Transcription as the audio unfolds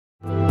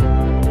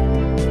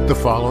The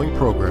following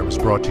program is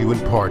brought to you in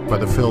part by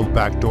the film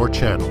Backdoor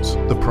Channels,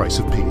 The Price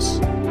of Peace.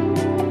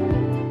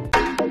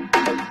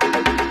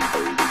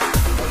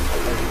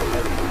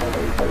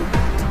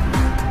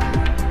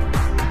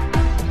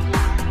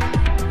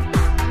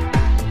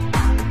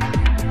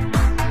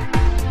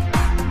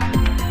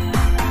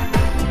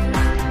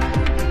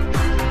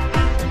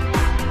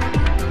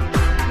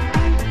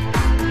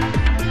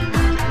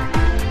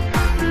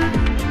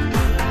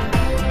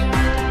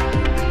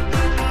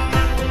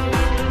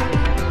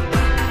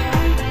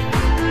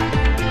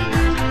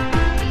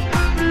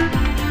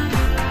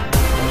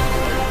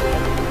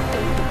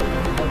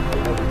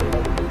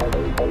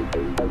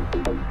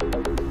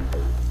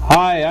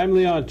 Hi,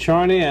 I'm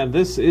Charney, and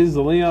this is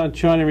the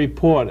Charney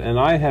Report, and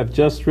I have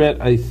just read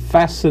a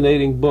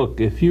fascinating book.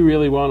 If you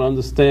really want to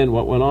understand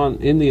what went on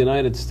in the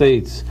United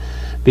States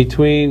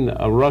between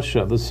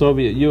Russia, the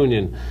Soviet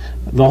Union,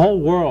 the whole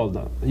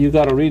world, you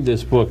got to read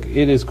this book.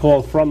 It is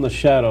called From the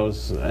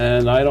Shadows,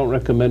 and I don't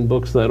recommend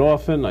books that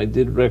often. I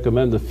did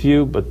recommend a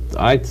few, but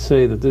I'd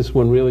say that this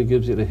one really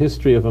gives you the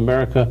history of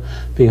America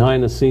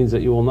behind the scenes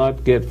that you will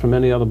not get from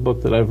any other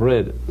book that I've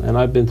read. And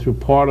I've been through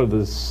part of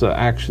this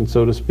action,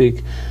 so to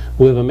speak,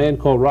 with a man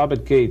called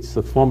Robert Gates,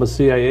 the former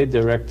CIA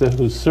director,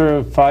 who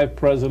served 5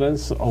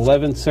 presidents,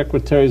 11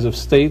 secretaries of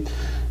state,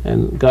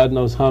 and God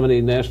knows how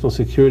many national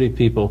security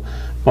people.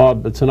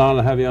 Bob, it's an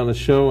honor to have you on the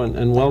show,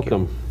 and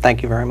welcome.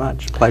 Thank you very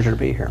much. Pleasure to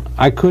be here.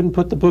 I couldn't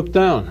put the book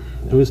down.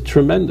 It was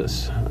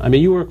tremendous. I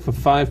mean, you worked for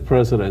 5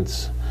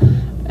 presidents,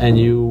 and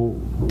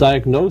you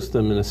diagnosed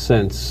them in a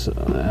sense.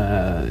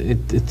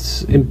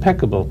 It's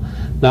impeccable.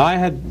 Now, I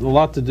had a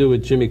lot to do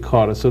with Jimmy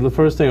Carter, so the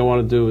first thing I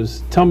want to do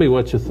is tell me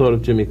what you thought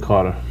of Jimmy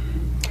Carter.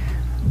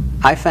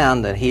 I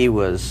found that he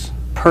was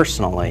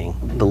personally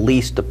the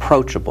least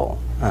approachable,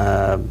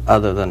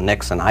 other than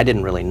Nixon. I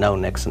didn't really know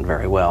Nixon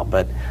very well,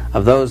 but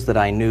of those that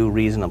I knew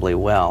reasonably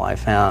well, I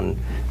found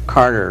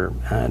Carter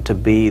to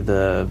be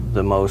the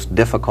most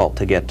difficult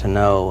to get to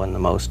know and the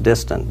most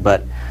distant.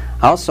 But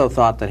I also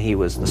thought that he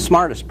was the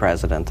smartest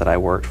president that I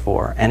worked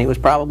for, and he was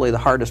probably the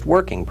hardest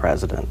working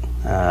president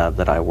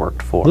that I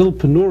worked for. A little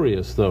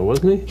penurious, though,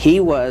 wasn't he? He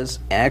was,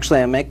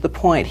 actually, I make the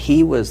point,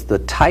 he was the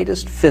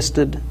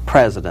tightest-fisted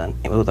president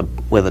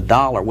with a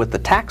dollar, with the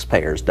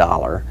taxpayer's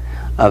dollar,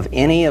 of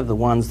any of the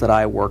ones that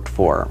I worked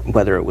for,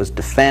 whether it was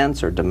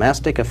defense or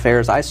domestic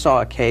affairs. I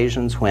saw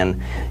occasions when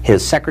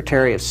his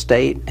Secretary of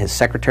State, his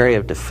Secretary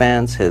of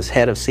Defense, his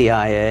head of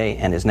CIA,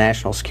 and his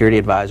National Security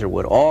Advisor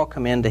would all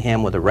come into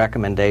him with a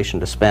recommendation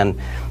to spend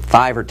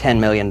 $5 or $10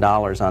 million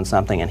on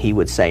something, and he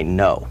would say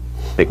no,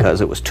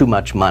 because it was too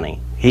much money.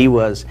 He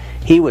was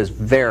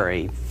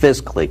very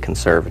fiscally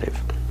conservative.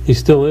 He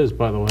still is,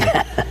 by the way.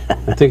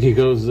 I think he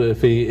goes,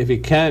 if he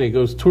can, he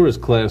goes tourist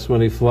class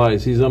when he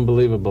flies. He's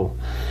unbelievable.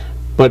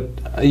 But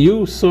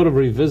you sort of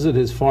revisit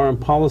his foreign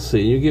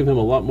policy. You give him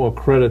a lot more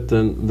credit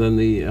than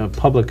the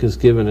public has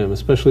given him,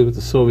 especially with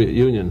the Soviet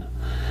Union.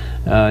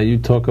 You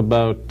talk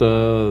about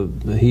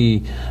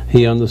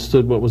he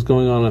understood what was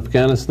going on in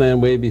Afghanistan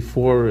way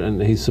before,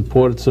 and he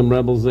supported some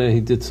rebels there.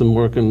 He did some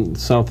work in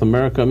South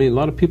America. I mean, a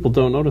lot of people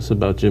don't notice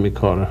about Jimmy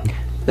Carter.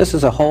 This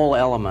is a whole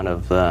element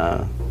of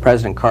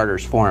President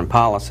Carter's foreign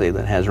policy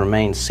that has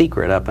remained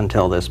secret up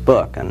until this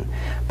book, and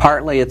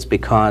partly it's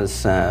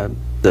because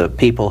the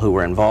people who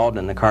were involved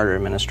in the Carter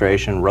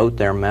administration wrote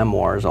their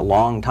memoirs a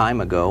long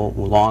time ago,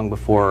 long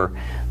before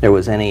there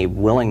was any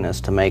willingness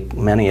to make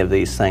many of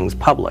these things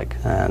public.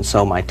 And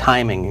so my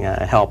timing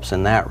helps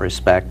in that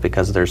respect,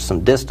 because there's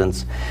some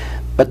distance.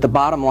 But the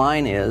bottom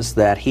line is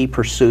that he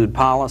pursued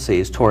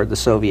policies toward the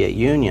Soviet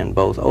Union,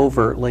 both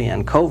overtly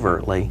and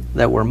covertly,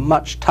 that were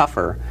much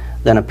tougher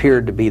than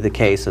appeared to be the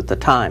case at the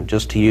time.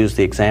 Just to use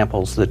the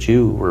examples that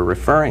you were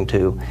referring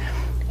to,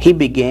 he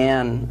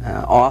began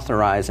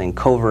authorizing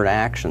covert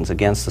actions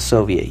against the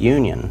Soviet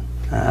Union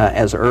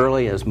as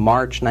early as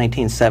March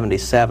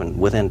 1977.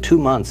 Within 2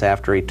 months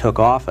after he took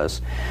office,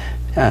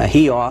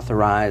 he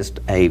authorized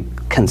a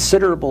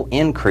considerable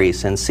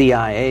increase in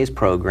CIA's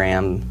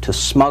program to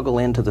smuggle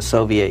into the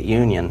Soviet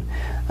Union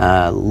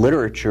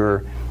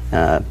literature,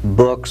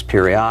 books,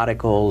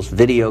 periodicals,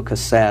 video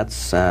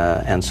cassettes,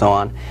 and so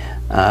on,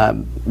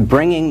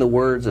 bringing the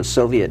words of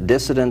Soviet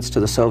dissidents to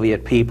the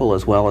Soviet people,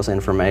 as well as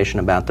information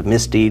about the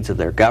misdeeds of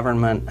their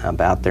government,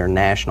 about their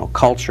national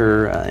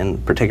culture,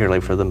 and particularly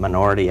for the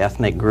minority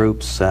ethnic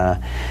groups,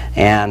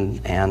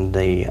 and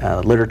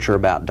the literature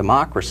about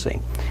democracy.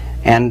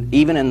 And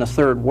even in the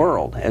Third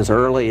World, as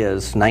early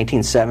as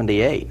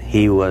 1978,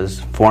 he was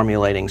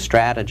formulating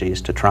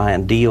strategies to try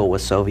and deal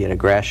with Soviet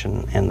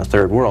aggression in the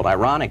Third World.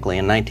 Ironically,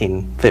 in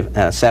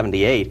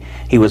 1978,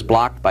 he was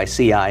blocked by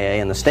CIA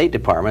and the State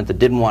Department that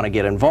didn't want to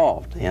get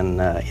involved in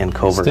covert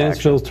action.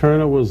 Stansfield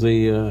Turner was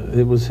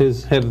it was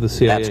his head of the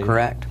CIA. That's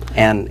correct.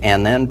 And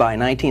then by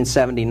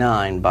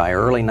 1979, by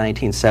early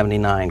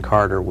 1979,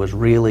 Carter was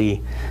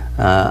really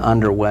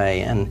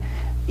underway. And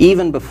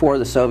even before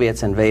the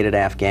Soviets invaded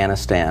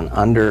Afghanistan,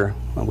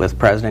 with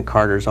President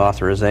Carter's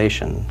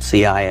authorization,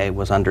 CIA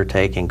was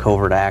undertaking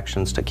covert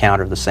actions to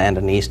counter the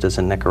Sandinistas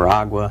in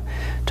Nicaragua,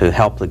 to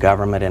help the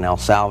government in El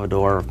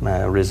Salvador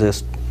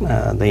resist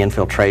the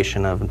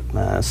infiltration of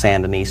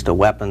Sandinista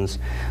weapons.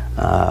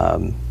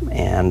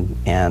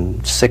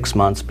 And 6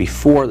 months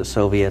before the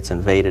Soviets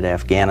invaded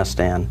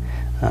Afghanistan,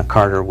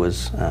 Carter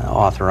was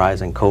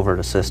authorizing covert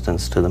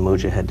assistance to the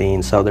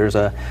Mujahideen. So there's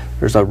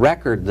a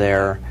record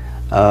there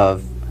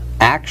of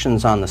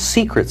actions on the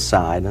secret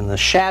side and the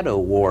shadow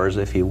wars,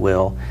 if you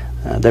will,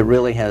 that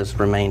really has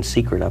remained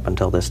secret up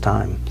until this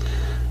time.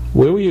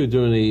 Where were you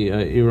during the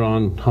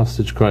Iran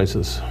hostage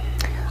crisis?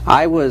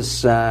 I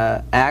was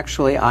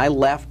I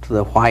left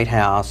the White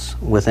House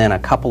within a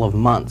couple of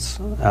months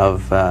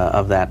of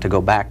that to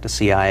go back to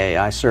CIA.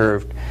 I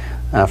served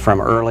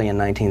from early in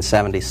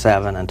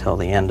 1977 until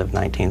the end of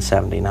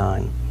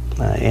 1979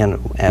 as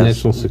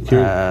National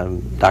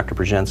Security. Dr.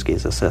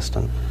 Brzezinski's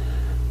assistant.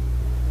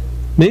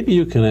 Maybe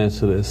you can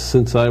answer this,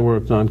 since I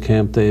worked on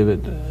Camp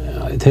David.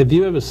 Have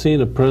you ever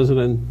seen a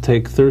president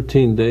take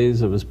 13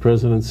 days of his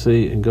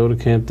presidency and go to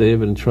Camp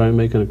David and try and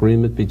make an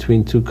agreement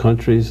between two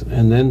countries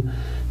and then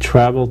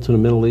travel to the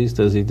Middle East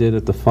as he did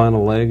at the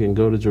final leg and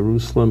go to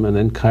Jerusalem and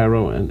then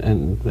Cairo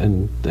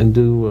and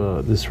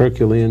do this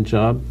Herculean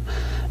job?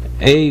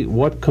 A,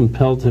 what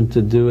compelled him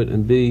to do it?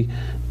 And B,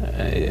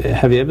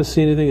 have you ever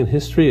seen anything in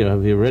history, or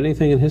have you read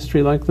anything in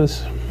history like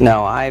this?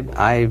 No,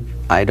 I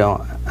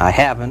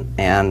haven't,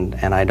 and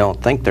I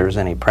don't think there's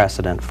any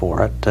precedent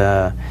for it.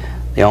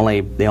 The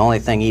only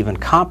thing even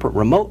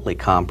remotely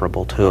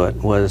comparable to it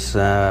was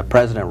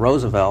President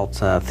Roosevelt,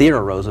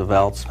 Theodore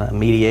Roosevelt's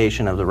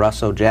mediation of the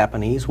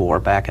Russo-Japanese War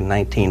back in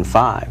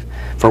 1905,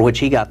 for which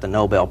he got the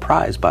Nobel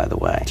Prize, by the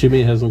way.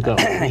 Jimmy hasn't got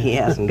it. He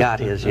hasn't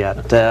got his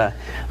yet,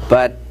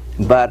 but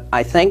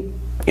I think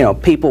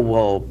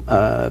people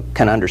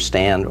can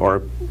understand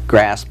or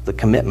grasp the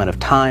commitment of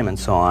time and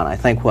so on. I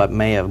think what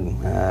may have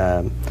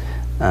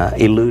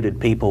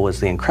eluded people was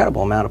the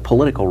incredible amount of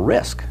political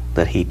risk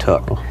that he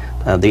took.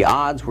 The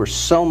odds were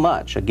so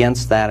much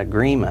against that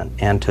agreement,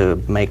 and to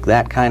make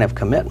that kind of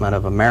commitment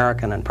of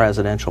American and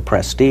presidential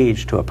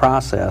prestige to a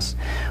process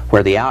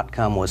where the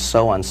outcome was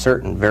so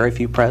uncertain, very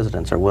few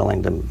presidents are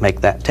willing to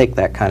take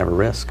that kind of a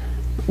risk.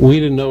 We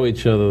didn't know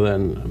each other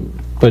then,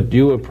 but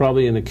you were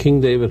probably in a King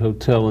David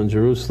Hotel in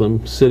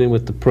Jerusalem, sitting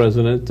with the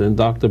President and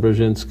Dr.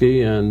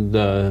 Brzezinski and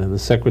the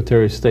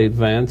Secretary of State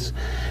Vance,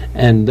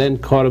 and then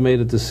Carter made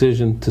a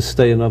decision to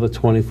stay another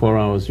 24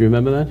 hours. Do you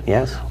remember that?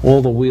 Yes.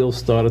 All the wheels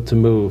started to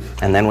move.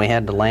 And then we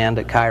had to land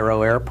at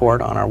Cairo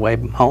Airport on our way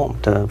home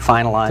to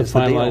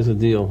finalize the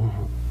deal.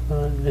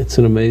 It's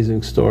an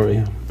amazing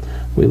story.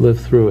 We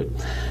lived through it.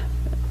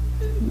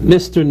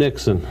 Mr.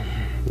 Nixon.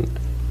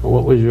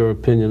 What was your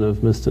opinion of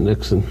Mr.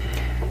 Nixon?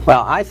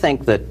 Well, I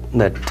think that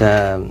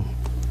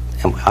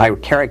I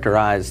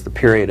characterize the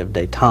period of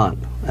détente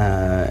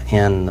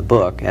in the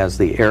book as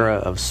the era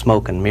of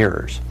smoke and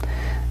mirrors.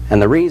 And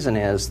the reason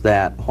is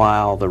that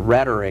while the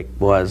rhetoric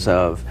was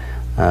of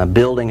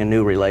building a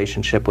new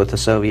relationship with the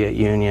Soviet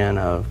Union,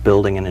 of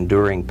building an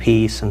enduring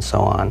peace and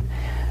so on,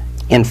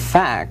 in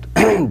fact,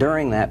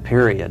 during that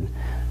period,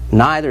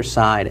 neither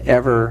side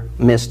ever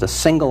missed a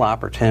single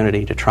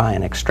opportunity to try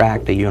and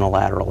extract a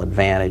unilateral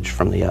advantage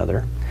from the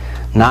other.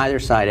 Neither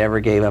side ever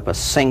gave up a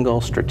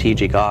single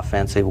strategic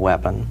offensive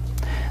weapon.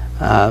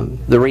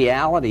 The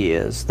reality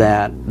is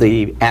that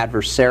the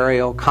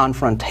adversarial,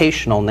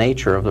 confrontational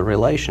nature of the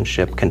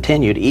relationship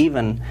continued,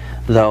 even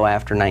though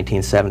after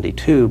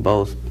 1972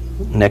 both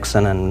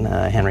Nixon and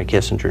Henry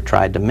Kissinger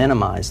tried to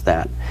minimize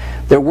that.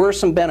 There were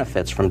some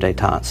benefits from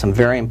détente, some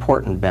very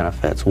important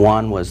benefits.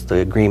 One was the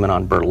agreement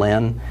on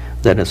Berlin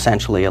that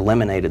essentially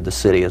eliminated the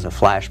city as a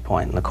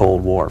flashpoint in the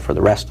Cold War for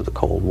the rest of the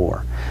Cold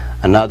War.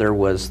 Another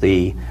was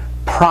the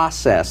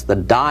process, the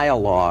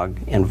dialogue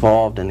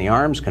involved in the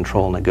arms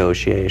control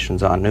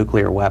negotiations on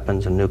nuclear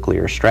weapons and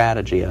nuclear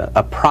strategy,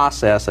 a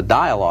process, a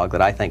dialogue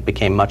that I think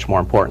became much more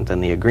important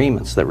than the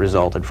agreements that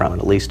resulted from it,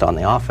 at least on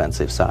the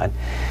offensive side.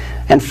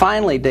 And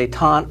finally,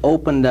 détente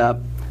opened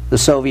up the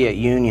Soviet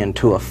Union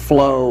to a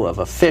flow of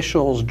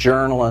officials,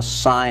 journalists,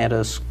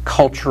 scientists,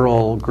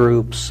 cultural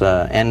groups,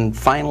 and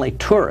finally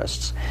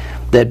tourists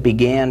that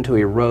began to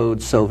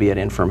erode Soviet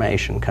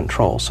information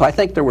control. So I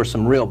think there were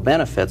some real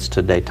benefits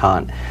to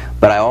détente,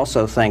 but I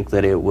also think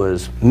that it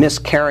was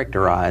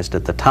mischaracterized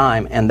at the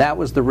time, and that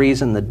was the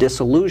reason the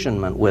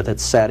disillusionment with it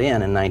set in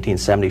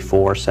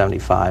 1974,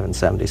 75, and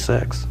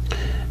 76.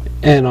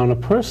 And on a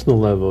personal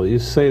level, you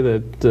say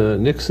that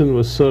Nixon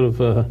was sort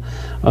of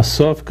a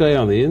soft guy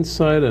on the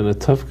inside and a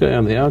tough guy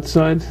on the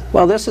outside?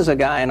 Well, this is a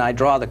guy, and I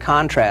draw the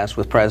contrast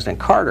with President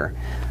Carter.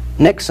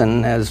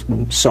 Nixon, as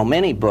so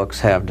many books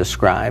have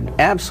described,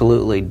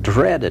 absolutely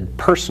dreaded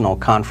personal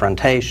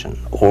confrontation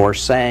or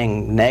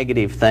saying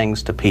negative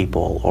things to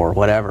people or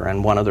whatever.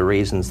 And one of the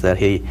reasons that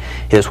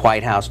his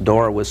White House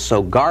door was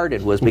so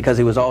guarded was because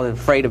he was always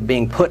afraid of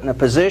being put in a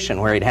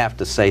position where he'd have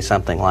to say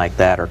something like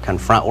that or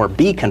confront or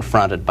be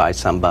confronted by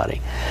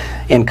somebody.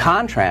 In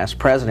contrast,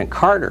 President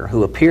Carter,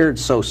 who appeared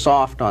so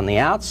soft on the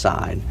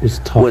outside,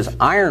 was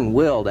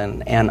iron-willed,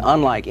 and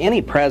unlike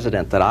any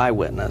president that I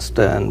witnessed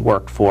and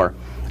worked for,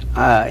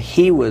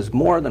 he was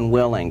more than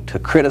willing to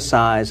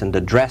criticize and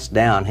to dress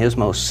down his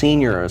most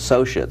senior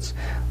associates,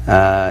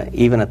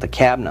 even at the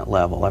cabinet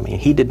level. I mean,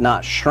 he did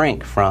not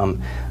shrink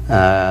from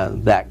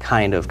that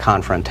kind of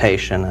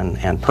confrontation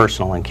and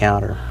personal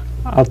encounter.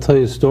 I'll tell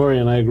you a story,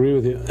 and I agree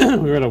with you.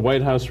 We were at a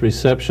White House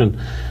reception,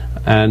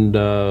 and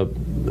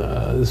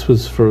this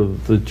was for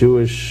the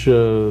Jewish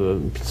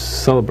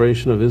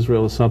celebration of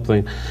Israel or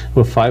something. There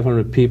were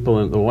 500 people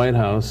in the White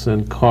House,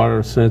 and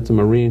Carter sent a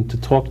Marine to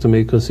talk to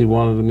me because he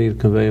wanted me to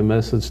convey a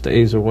message to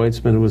Ezer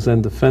Weitzman, who was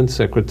then Defense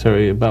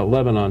Secretary, about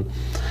Lebanon.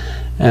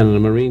 And the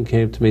Marine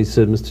came to me and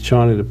said, "Mr.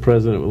 Charney, the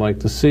President would like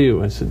to see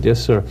you." I said, "Yes,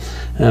 sir."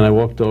 And I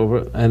walked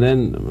over, and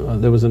then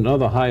there was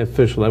another high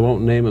official, I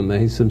won't name him,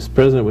 he said, "Mr.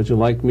 President, would you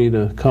like me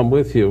to come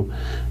with you?"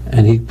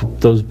 And he,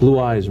 those blue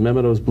eyes,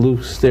 remember those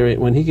blue staring,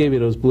 when he gave me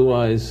those blue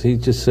eyes, he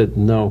just said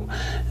no.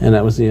 And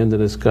that was the end of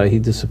this guy. He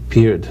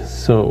disappeared.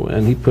 So,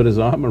 and he put his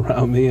arm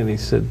around me and he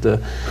said,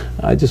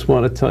 "I just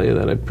want to tell you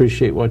that I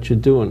appreciate what you're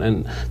doing."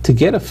 And to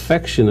get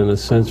affection, in a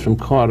sense, from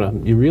Carter,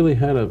 you really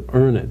had to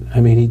earn it.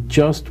 I mean, he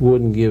just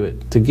wouldn't give it.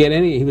 To get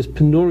any, he was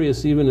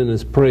penurious even in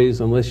his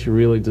praise unless you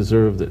really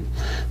deserved it.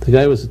 The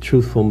guy was a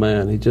truthful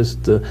man. He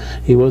just,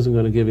 he wasn't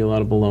going to give you a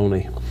lot of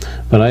baloney.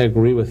 But I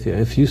agree with you.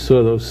 If you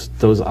saw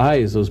those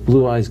eyes, those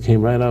blue eyes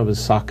came right out of his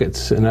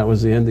sockets, and that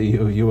was the end of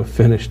you. You were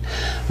finished.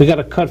 We got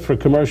a cut for a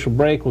commercial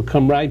break. We'll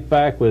come right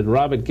back with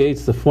Robert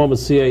Gates, the former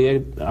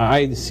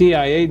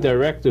CIA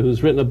director,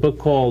 who's written a book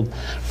called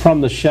From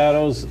the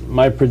Shadows.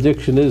 My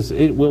prediction is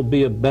it will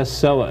be a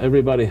bestseller.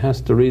 Everybody has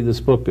to read this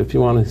book if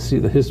you want to see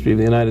the history of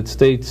the United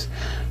States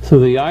through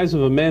the eyes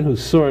of a man who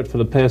saw it for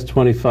the past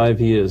 25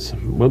 years.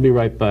 We'll be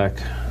right back.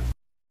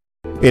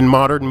 In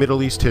modern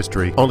Middle East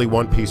history, only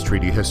one peace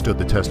treaty has stood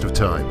the test of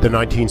time, the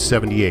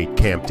 1978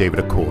 Camp David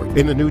Accord.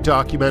 In the new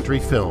documentary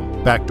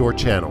film, Backdoor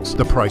Channels,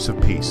 The Price of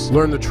Peace,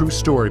 learn the true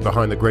story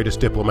behind the greatest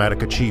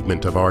diplomatic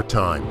achievement of our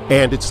time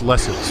and its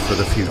lessons for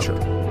the future.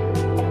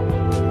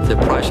 The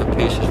price of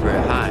peace is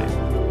very high.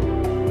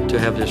 To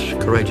have this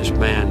courageous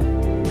man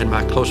and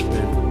my close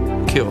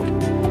friend killed.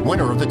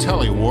 Winner of the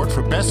Telly Award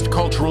for Best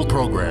Cultural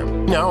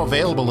Program. Now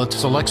available at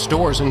select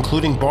stores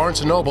including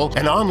Barnes & Noble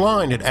and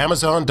online at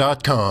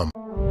Amazon.com.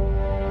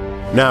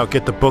 Now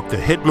get the book the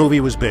hit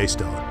movie was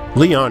based on,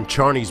 Leon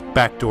Charney's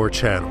Backdoor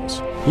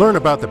Channels. Learn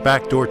about the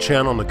backdoor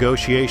channel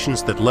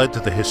negotiations that led to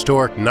the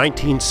historic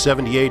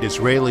 1978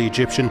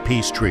 Israeli-Egyptian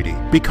peace treaty.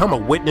 Become a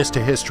witness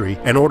to history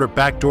and order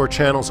Backdoor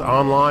Channels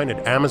online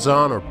at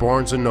Amazon or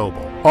Barnes &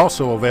 Noble.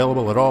 Also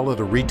available at all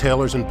other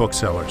retailers and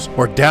booksellers.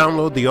 Or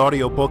download the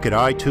audiobook at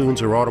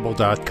iTunes or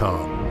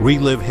Audible.com.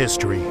 Relive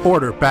history.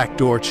 Order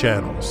Backdoor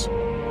Channels.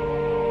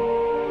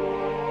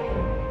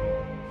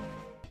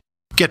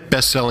 Get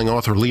best-selling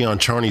author Leon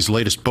Charney's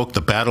latest book,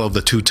 The Battle of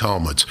the Two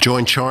Talmuds.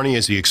 Join Charney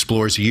as he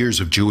explores years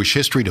of Jewish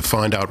history to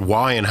find out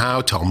why and how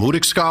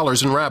Talmudic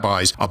scholars and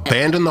rabbis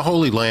abandoned the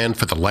Holy Land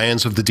for the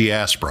lands of the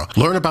diaspora.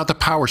 Learn about the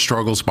power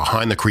struggles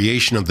behind the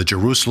creation of the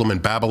Jerusalem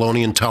and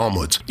Babylonian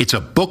Talmuds. It's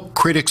a book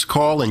critics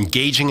call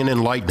engaging and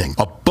enlightening.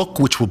 A book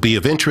which will be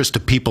of interest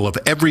to people of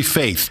every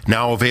faith.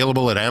 Now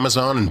available at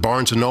Amazon and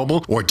Barnes &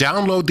 Noble, or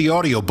download the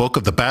audiobook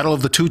of The Battle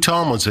of the Two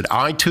Talmuds at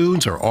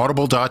iTunes or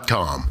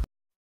Audible.com.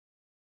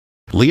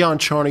 Leon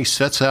Charney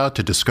sets out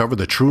to discover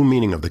the true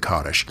meaning of the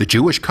Kaddish, the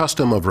Jewish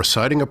custom of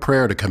reciting a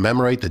prayer to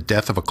commemorate the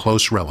death of a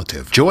close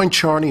relative. Join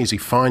Charney as he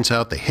finds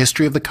out the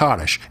history of the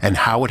Kaddish and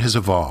how it has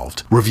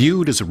evolved.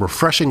 Reviewed as a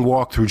refreshing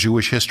walk through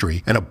Jewish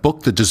history and a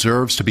book that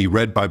deserves to be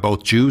read by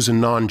both Jews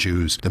and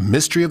non-Jews, The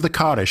Mystery of the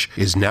Kaddish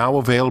is now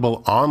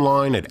available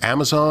online at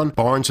Amazon,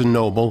 Barnes &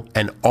 Noble,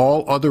 and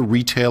all other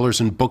retailers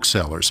and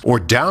booksellers. Or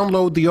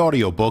download the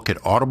audiobook at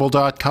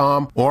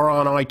Audible.com or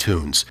on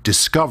iTunes.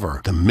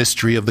 Discover The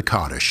Mystery of the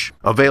Kaddish.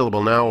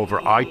 Available now over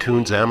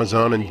iTunes,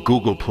 Amazon, and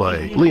Google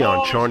Play.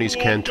 Leon Charney's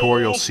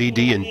cantorial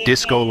CD and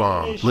Disco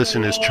Lam.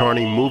 Listen as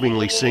Charney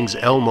movingly sings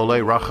El Mole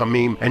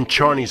Rachamim and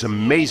Charney's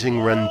amazing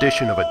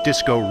rendition of a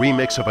disco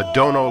remix of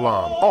Adon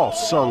Olam, all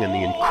sung in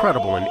the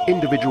incredible and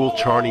individual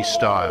Charney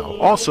style.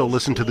 Also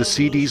listen to the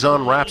CDs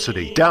on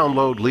Rhapsody.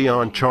 Download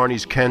Leon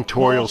Charney's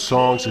cantorial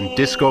songs and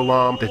Disco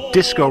Lam, the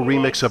disco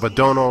remix of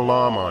Adon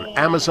Olam on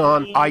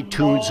Amazon,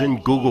 iTunes,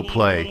 and Google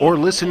Play. Or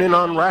listen in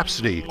on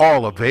Rhapsody.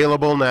 All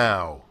available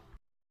now.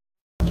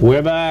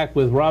 We're back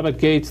with Robert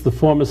Gates, the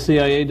former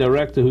CIA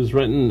director, who's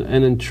written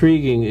an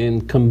intriguing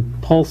and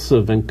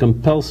compulsive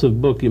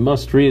book. You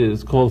must read it.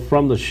 It's called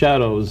From the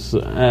Shadows,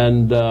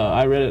 and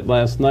I read it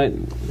last night.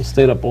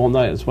 Stayed up all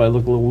night. That's why I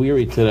look a little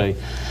weary today.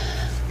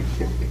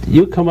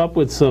 You come up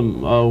with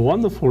some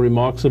wonderful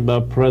remarks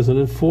about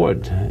President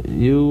Ford.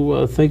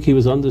 You think he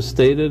was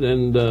understated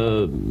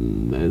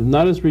and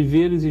not as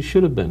revered as he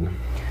should have been.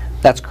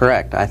 That's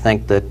correct. I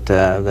think that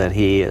that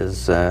he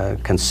is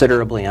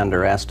considerably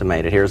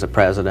underestimated. Here's a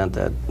president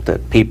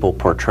that people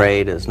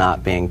portrayed as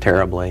not being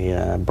terribly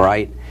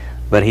bright,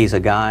 but he's a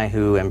guy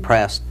who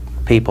impressed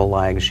people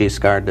like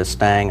Giscard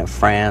d'Estaing of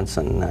France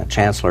and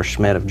Chancellor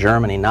Schmidt of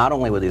Germany, not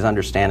only with his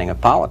understanding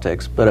of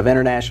politics, but of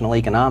international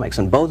economics.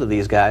 And both of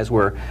these guys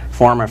were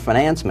former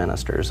finance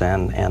ministers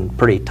and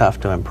pretty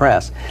tough to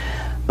impress.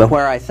 But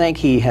where I think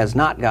he has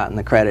not gotten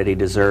the credit he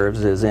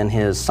deserves is in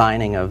his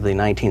signing of the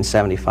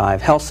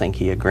 1975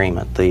 Helsinki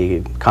Agreement,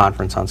 the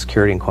Conference on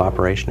Security and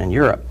Cooperation in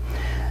Europe.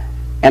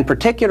 And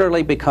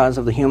particularly because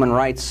of the human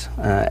rights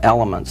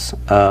elements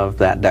of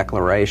that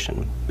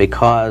declaration,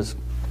 because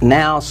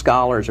now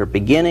scholars are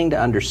beginning to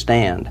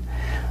understand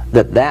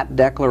that that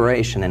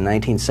declaration in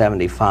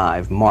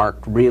 1975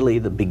 marked really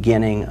the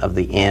beginning of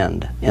the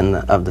end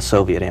of the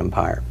Soviet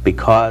Empire,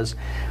 because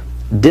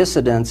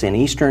dissidents in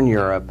Eastern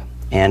Europe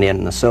and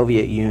in the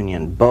Soviet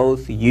Union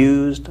both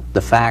used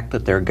the fact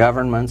that their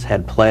governments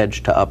had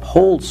pledged to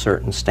uphold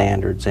certain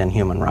standards in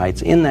human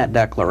rights in that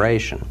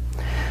declaration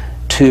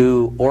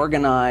to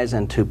organize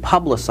and to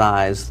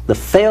publicize the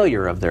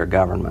failure of their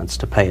governments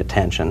to pay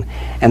attention,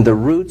 and the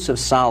roots of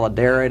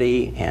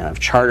solidarity and of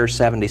Charter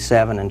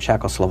 77 in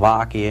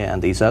Czechoslovakia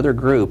and these other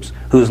groups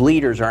whose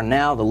leaders are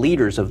now the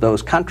leaders of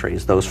those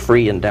countries, those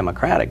free and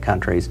democratic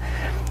countries,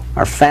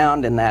 are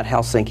found in that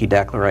Helsinki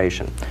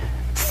Declaration.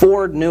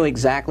 Ford knew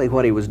exactly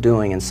what he was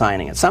doing in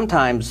signing it.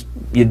 Sometimes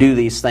you do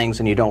these things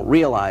and you don't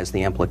realize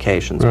the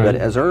implications, right. But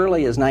as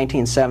early as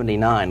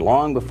 1979,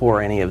 long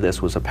before any of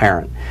this was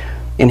apparent,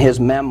 in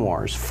his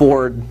memoirs,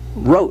 Ford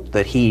wrote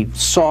that he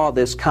saw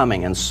this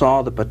coming and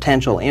saw the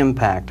potential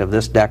impact of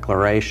this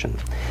declaration.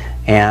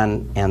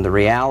 And the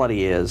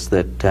reality is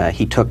that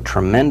he took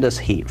tremendous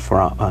heat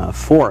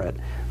for it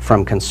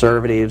from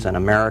conservatives and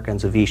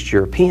Americans of East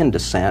European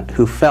descent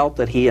who felt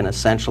that he had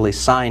essentially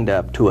signed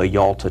up to a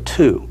Yalta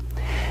II.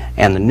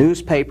 And the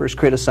newspapers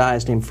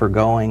criticized him for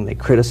going, they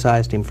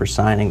criticized him for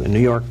signing. The New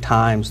York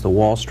Times, the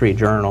Wall Street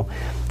Journal.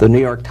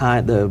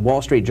 The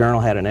Wall Street Journal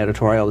had an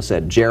editorial that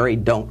said, "Jerry,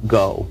 don't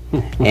go."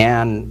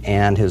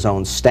 and his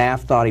own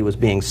staff thought he was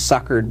being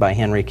suckered by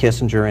Henry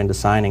Kissinger into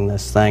signing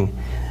this thing.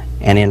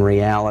 And in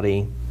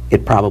reality,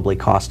 it probably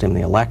cost him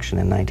the election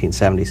in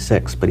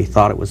 1976, but he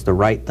thought it was the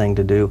right thing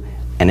to do,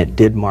 and it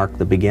did mark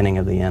the beginning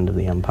of the end of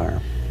the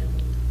empire.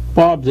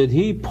 Bob, did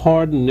he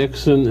pardon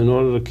Nixon in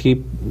order to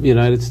keep the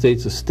United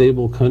States a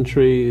stable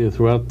country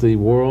throughout the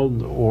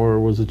world, or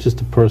was it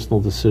just a personal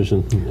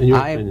decision, in your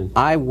opinion?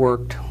 I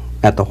worked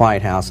at the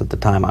White House at the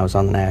time. I was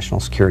on the National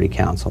Security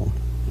Council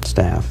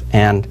staff,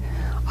 and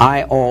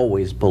I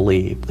always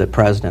believed that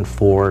President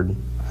Ford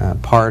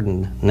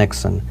pardoned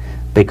Nixon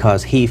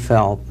because he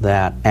felt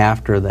that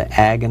after the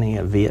agony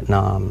of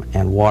Vietnam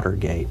and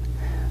Watergate,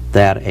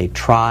 that a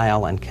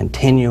trial and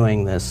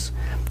continuing this,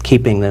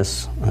 keeping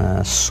this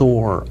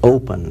sore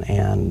open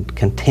and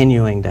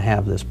continuing to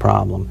have this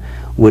problem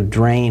would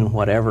drain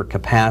whatever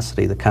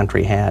capacity the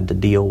country had to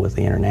deal with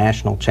the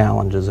international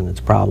challenges and its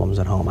problems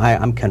at home.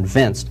 I'm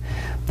convinced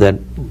that,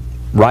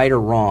 right or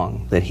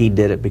wrong, that he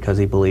did it because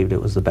he believed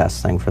it was the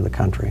best thing for the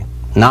country,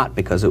 not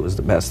because it was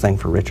the best thing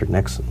for Richard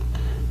Nixon.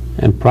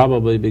 And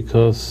probably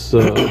because,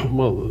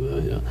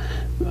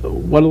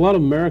 what a lot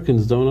of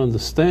Americans don't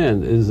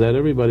understand is that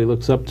everybody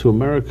looks up to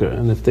America,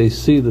 and if they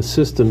see the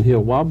system here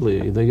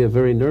wobbly, they get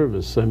very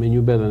nervous. I mean,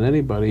 you better than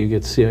anybody, you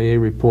get CIA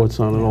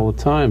reports on it all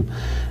the time,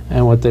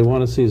 and what they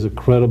want to see is a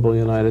credible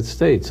United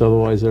States.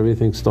 Otherwise,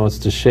 everything starts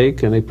to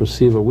shake, and they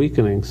perceive a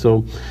weakening.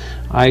 So,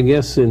 I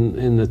guess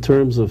in the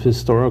terms of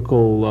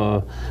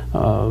historical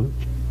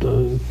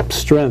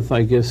strength,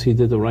 I guess he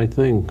did the right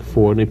thing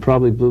for it, and he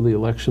probably blew the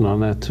election on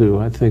that too.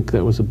 I think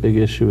that was a big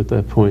issue at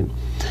that point.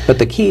 But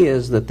the key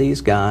is that these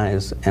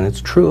guys, and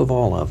it's true of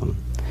all of them,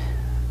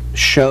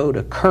 showed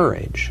a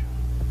courage,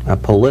 a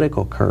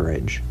political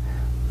courage,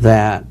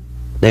 that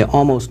they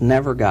almost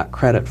never got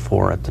credit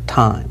for at the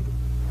time,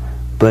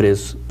 but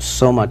is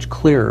so much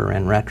clearer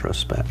in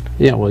retrospect.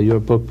 Yeah, well,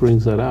 your book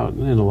brings that out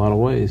in a lot of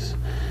ways.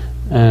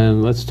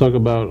 And let's talk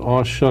about,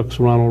 aw shucks,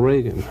 Ronald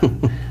Reagan.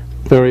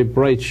 Very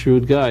bright,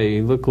 shrewd guy.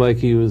 He looked like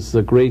he was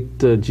a great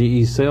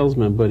GE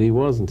salesman, but he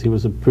wasn't. He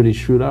was a pretty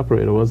shrewd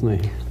operator,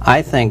 wasn't he?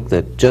 I think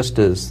that just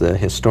as the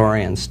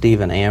historian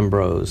Stephen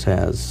Ambrose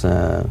has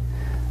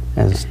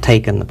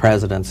taken the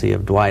presidency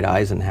of Dwight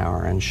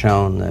Eisenhower and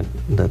shown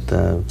that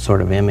the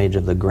sort of image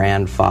of the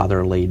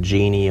grandfatherly,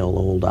 genial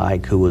old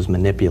Ike who was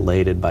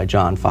manipulated by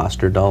John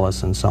Foster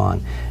Dulles and so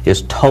on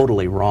is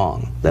totally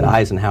wrong, that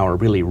Eisenhower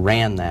really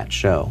ran that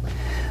show,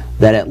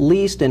 that at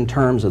least in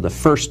terms of the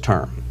first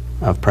term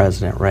of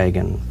President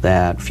Reagan,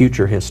 that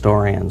future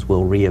historians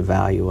will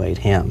reevaluate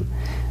him.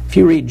 If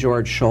you read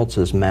George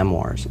Shultz's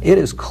memoirs, it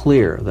is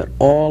clear that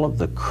all of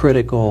the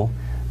critical,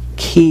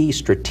 key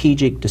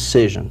strategic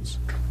decisions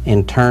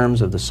in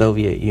terms of the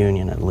Soviet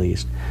Union at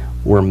least,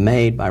 were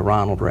made by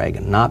Ronald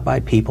Reagan, not by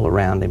people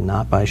around him,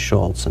 not by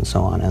Schultz and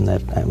so on, and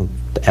that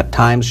at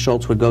times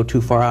Schultz would go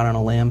too far out on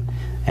a limb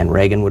and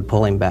Reagan would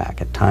pull him back.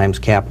 At times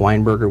Cap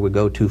Weinberger would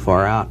go too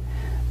far out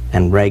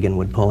and Reagan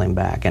would pull him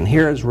back. And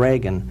here is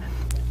Reagan,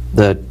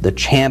 the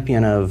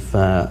champion of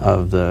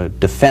the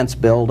defense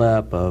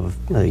buildup, of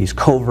these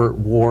covert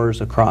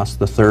wars across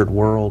the Third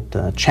World,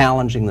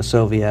 challenging the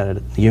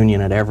Soviet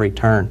Union at every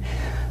turn.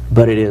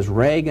 But it is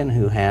Reagan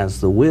who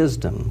has the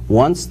wisdom,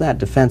 once that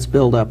defense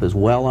buildup is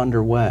well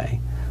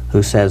underway,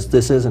 who says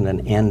this isn't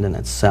an end in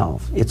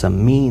itself, it's a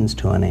means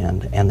to an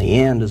end, and the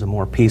end is a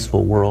more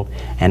peaceful world.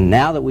 And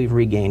now that we've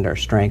regained our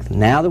strength,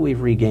 now that we've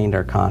regained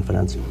our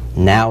confidence,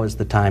 now is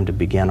the time to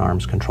begin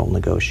arms control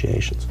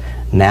negotiations.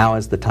 Now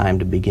is the time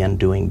to begin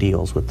doing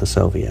deals with the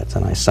Soviets.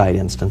 And I cite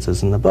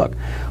instances in the book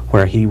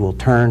where he will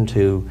turn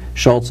to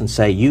Schultz and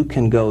say, you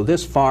can go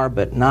this far,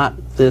 but not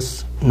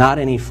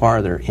any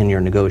farther in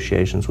your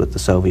negotiations with the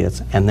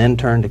Soviets, and then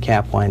turn to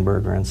Cap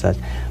Weinberger and says,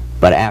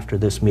 but after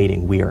this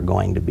meeting, we are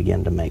going to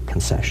begin to make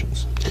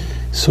concessions.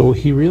 So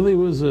he really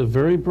was a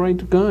very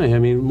bright guy. I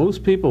mean,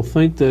 most people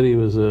think that he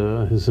was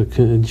a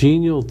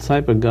congenial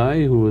type of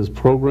guy who was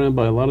programmed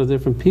by a lot of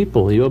different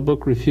people. Your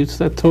book refutes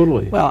that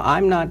totally. Well,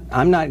 I'm not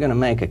going to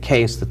make a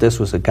case that this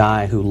was a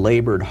guy who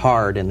labored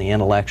hard in the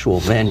intellectual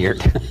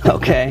vineyard,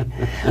 okay?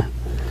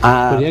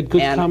 But he had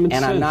good common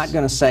sense. And I'm not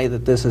going to say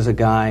that this is a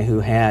guy who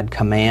had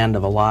command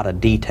of a lot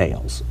of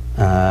details,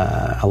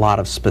 a lot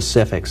of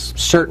specifics.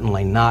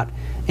 Certainly not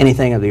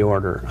anything of the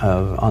order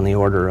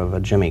of a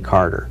Jimmy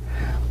Carter.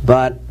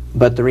 But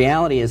the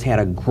reality is he had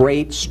a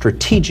great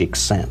strategic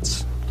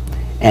sense,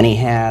 and he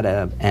had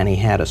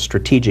a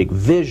strategic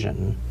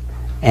vision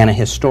and a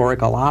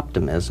historical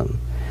optimism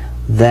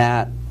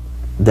that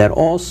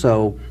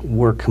also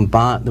were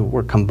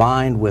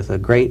combined with a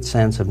great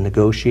sense of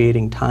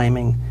negotiating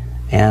timing.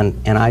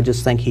 And I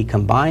just think he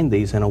combined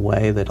these in a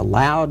way that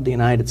allowed the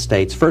United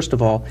States, first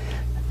of all,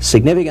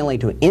 significantly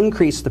to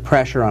increase the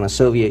pressure on a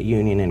Soviet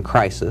Union in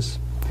crisis,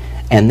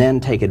 and then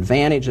take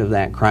advantage of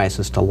that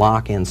crisis to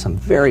lock in some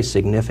very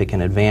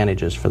significant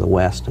advantages for the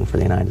West and for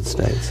the United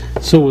States.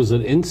 So was it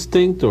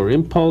instinct or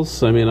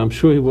impulse? I mean, I'm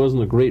sure he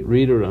wasn't a great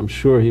reader. I'm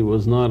sure he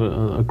was not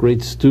a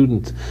great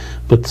student.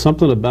 But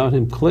something about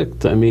him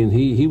clicked. I mean,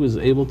 he was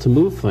able to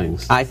move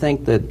things. I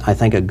think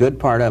a good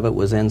part of it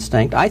was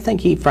instinct. I think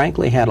he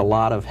frankly had a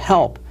lot of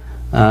help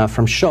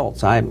from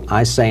Schultz.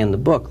 I say in the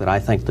book that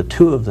I think the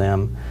two of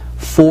them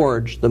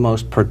forged the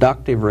most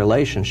productive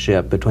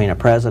relationship between a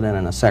president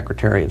and a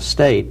secretary of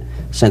state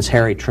since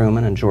Harry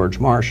Truman and George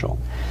Marshall,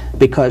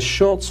 because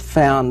Schultz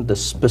found the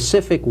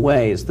specific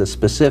ways, the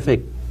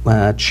specific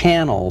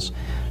channels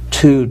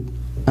to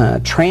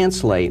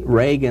translate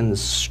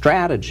Reagan's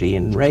strategy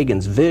and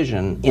Reagan's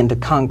vision into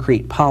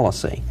concrete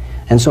policy.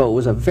 And so it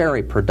was a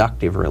very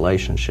productive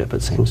relationship,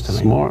 it seems to me.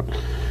 Smart.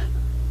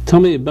 Tell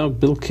me about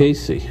Bill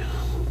Casey.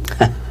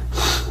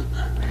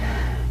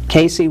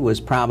 Casey was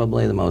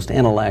probably the most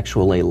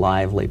intellectually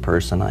lively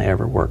person I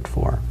ever worked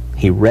for.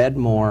 He read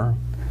more,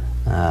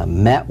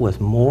 met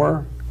with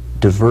more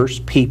diverse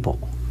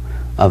people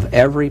of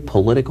every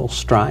political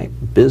stripe,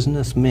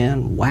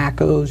 businessmen,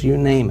 wackos, you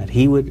name it.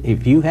 He would,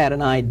 if you had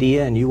an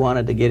idea and you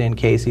wanted to get in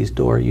Casey's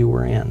door, you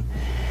were in.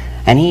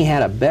 And he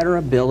had a better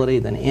ability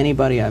than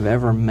anybody I've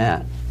ever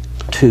met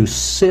to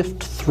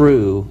sift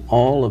through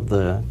all of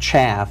the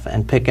chaff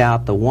and pick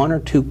out the one or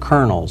two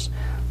kernels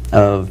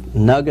of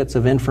nuggets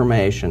of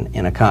information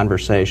in a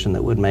conversation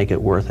that would make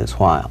it worth his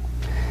while.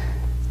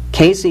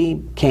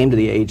 Casey came to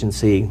the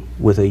agency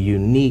with a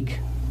unique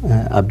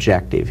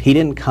objective. He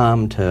didn't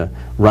come to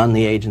run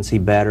the agency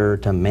better,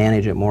 to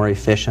manage it more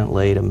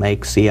efficiently, to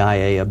make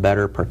CIA a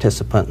better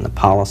participant in the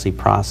policy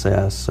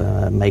process,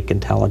 make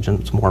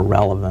intelligence more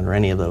relevant, or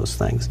any of those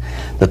things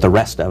that the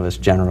rest of us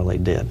generally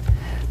did.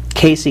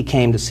 Casey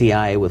came to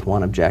CIA with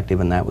one objective,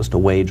 and that was to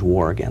wage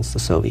war against the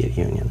Soviet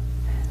Union.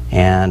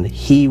 And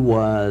he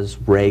was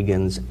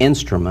Reagan's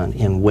instrument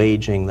in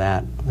waging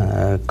that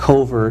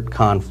covert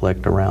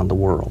conflict around the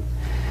world.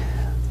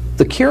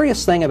 The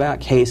curious thing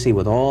about Casey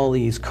with all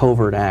these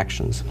covert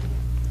actions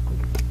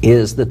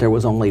is that there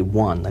was only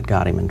one that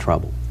got him in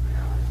trouble.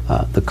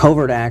 The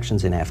covert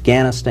actions in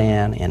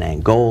Afghanistan, in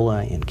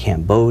Angola, in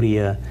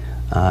Cambodia,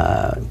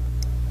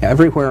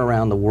 everywhere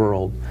around the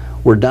world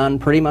were done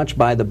pretty much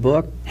by the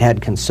book,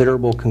 had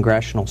considerable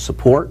congressional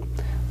support,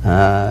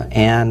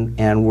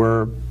 and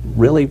were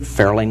really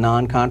fairly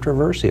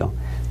non-controversial.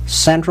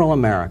 Central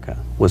America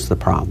was the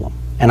problem.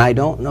 And I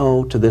don't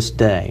know to this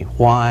day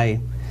why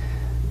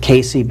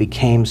Casey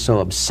became so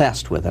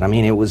obsessed with it. I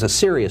mean, it was a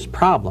serious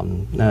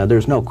problem.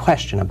 There's no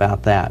question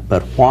about that.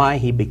 But why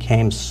he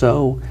became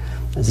so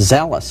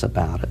zealous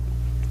about it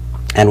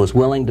and was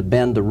willing to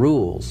bend the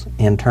rules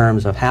in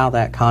terms of how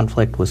that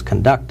conflict was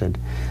conducted,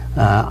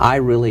 I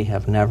really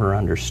have never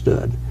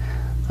understood.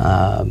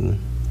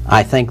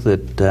 I think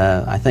that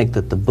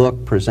the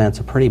book presents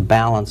a pretty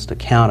balanced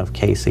account of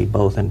Casey,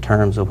 both in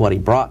terms of what he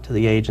brought to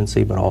the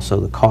agency, but also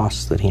the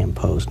costs that he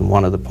imposed. And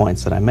one of the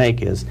points that I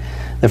make is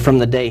that from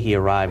the day he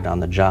arrived on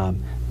the job,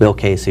 Bill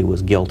Casey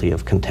was guilty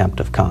of contempt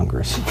of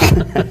Congress,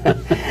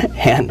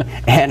 and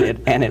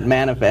it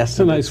manifested That's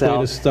a nice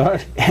way to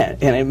start.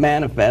 And it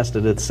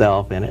manifested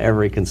itself in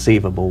every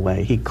conceivable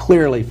way. He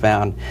clearly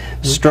found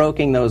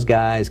stroking those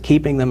guys,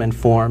 keeping them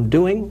informed,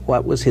 doing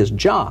what was his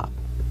job,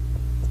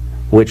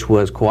 which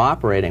was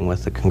cooperating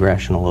with the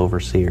congressional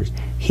overseers.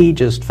 He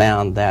just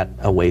found that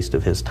a waste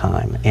of his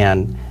time,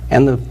 and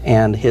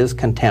his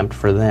contempt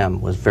for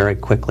them was very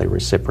quickly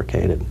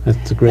reciprocated.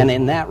 That's a great. And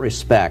in that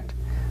respect,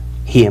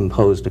 he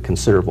imposed a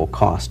considerable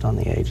cost on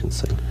the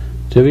agency.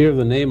 Did you ever hear of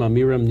the name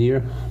Amiram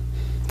Nir?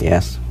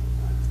 Yes.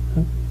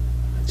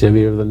 Did you ever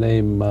hear of the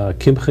name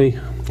Kimchi?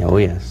 Oh,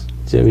 yes.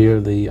 Did you ever hear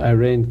of the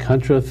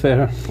Iran-Contra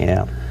affair?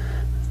 Yeah.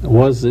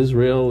 Was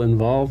Israel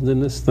involved in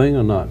this thing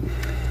or not?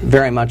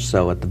 Very much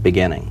so at the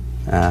beginning.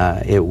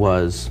 It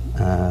was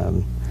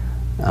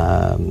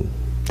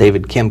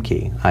David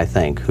Kimche, I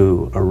think,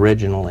 who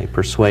originally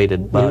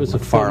persuaded Bud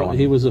McFarlane.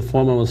 He was a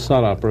former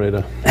Mossad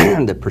operator.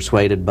 That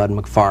persuaded Bud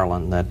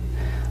McFarlane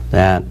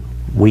that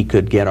we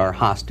could get our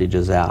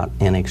hostages out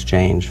in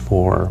exchange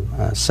for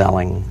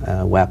selling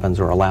weapons,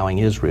 or allowing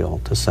Israel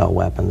to sell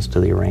weapons to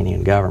the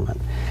Iranian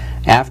government.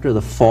 After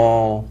the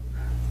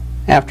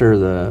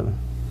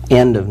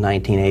end of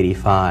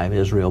 1985,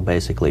 Israel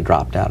basically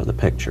dropped out of the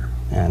picture,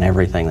 and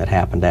everything that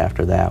happened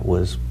after that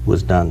was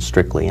done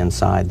strictly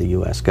inside the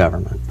U.S.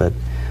 government.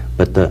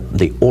 But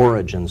the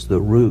origins,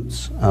 the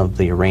roots of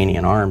the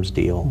Iranian arms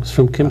deal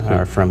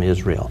are from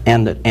Israel.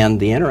 And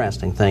the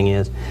interesting thing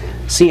is,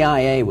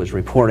 CIA was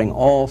reporting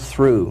all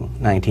through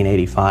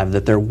 1985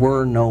 that there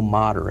were no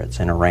moderates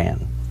in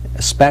Iran,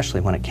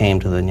 especially when it came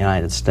to the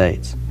United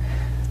States.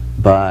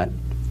 But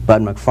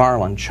Bud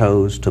McFarlane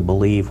chose to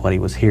believe what he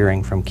was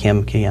hearing from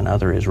Kimche and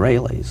other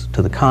Israelis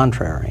to the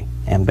contrary,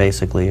 and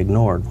basically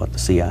ignored what the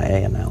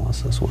CIA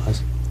analysis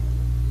was.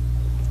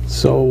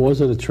 So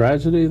was it a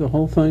tragedy, the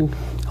whole thing?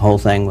 The whole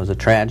thing was a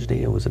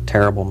tragedy. It was a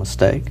terrible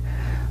mistake,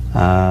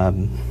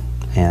 and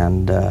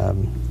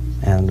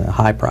a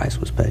high price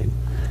was paid.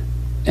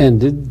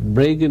 And did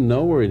Reagan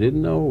know, or he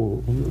didn't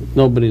know?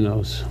 Nobody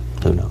knows.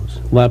 Who knows?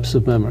 Lapse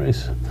of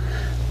memories.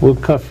 We'll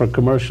cut for a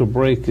commercial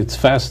break. It's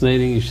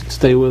fascinating. You should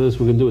stay with us.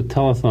 We're going to do a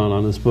telethon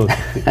on this book.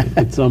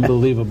 It's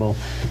unbelievable.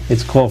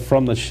 It's called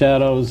From the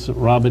Shadows,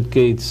 Robert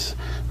Gates,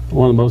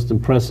 one of the most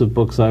impressive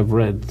books I've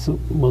read. So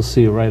we'll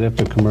see you right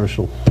after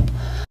commercial.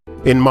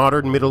 In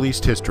modern Middle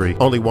East history,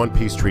 only one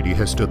peace treaty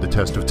has stood the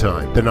test of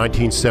time, the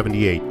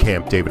 1978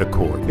 Camp David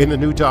Accord. In the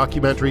new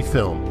documentary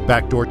film,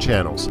 Backdoor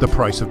Channels, The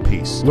Price of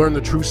Peace, learn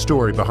the true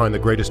story behind the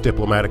greatest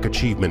diplomatic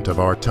achievement of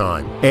our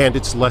time and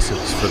its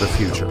lessons for the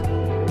future.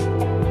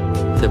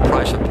 The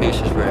price of peace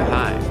is very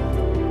high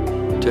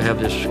to have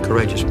this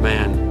courageous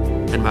man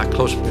and my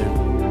close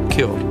friend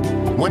killed.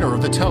 Winner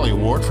of the Telly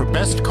Award for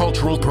Best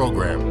Cultural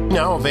Program.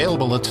 Now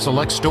available at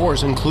select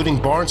stores including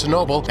Barnes &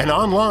 Noble and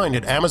online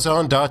at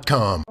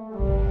Amazon.com.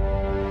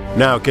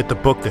 Now get the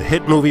book the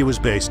hit movie was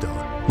based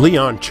on,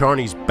 Leon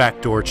Charney's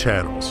Backdoor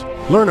Channels.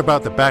 Learn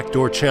about the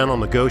backdoor channel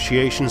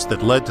negotiations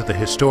that led to the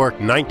historic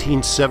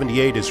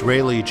 1978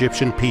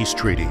 Israeli-Egyptian peace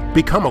treaty.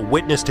 Become a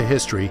witness to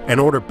history and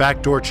order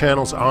Backdoor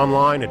Channels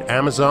online at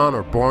Amazon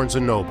or Barnes &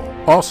 Noble.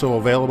 Also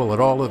available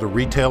at all other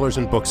retailers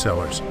and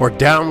booksellers. Or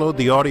download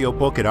the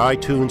audiobook at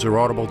iTunes or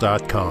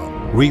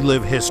Audible.com.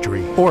 Relive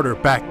history. Order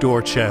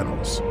Backdoor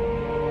Channels.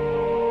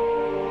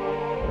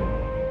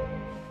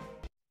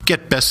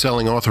 Get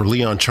best-selling author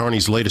Leon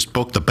Charney's latest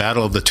book, The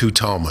Battle of the Two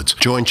Talmuds.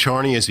 Join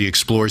Charney as he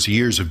explores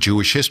years of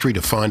Jewish history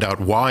to find out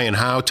why and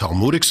how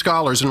Talmudic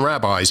scholars and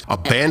rabbis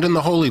abandoned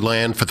the Holy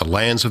Land for the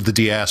lands of the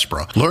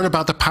diaspora. Learn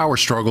about the power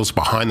struggles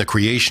behind the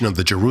creation of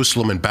the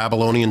Jerusalem and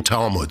Babylonian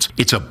Talmuds.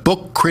 It's a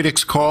book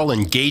critics call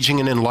engaging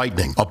and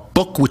enlightening. A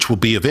book which will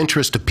be of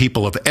interest to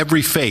people of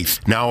every faith.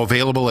 Now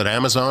available at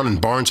Amazon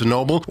and Barnes &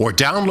 Noble, or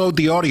download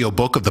the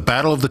audiobook of The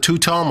Battle of the Two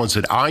Talmuds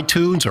at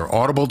iTunes or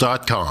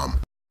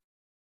Audible.com.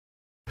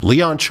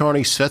 Leon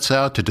Charney sets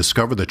out to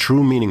discover the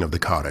true meaning of the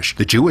Kaddish,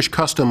 the Jewish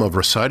custom of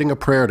reciting a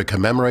prayer to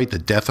commemorate the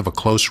death of a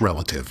close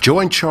relative.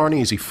 Join Charney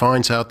as he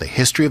finds out the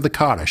history of the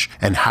Kaddish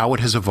and how it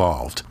has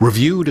evolved.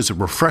 Reviewed as a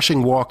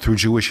refreshing walk through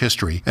Jewish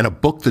history and a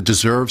book that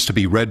deserves to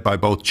be read by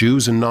both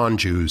Jews and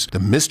non-Jews, The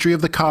Mystery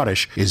of the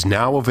Kaddish is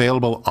now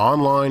available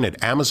online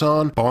at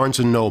Amazon, Barnes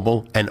 &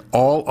 Noble, and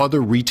all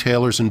other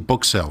retailers and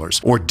booksellers.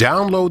 Or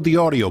download the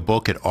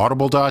audiobook at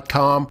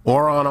Audible.com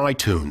or on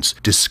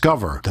iTunes.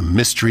 Discover The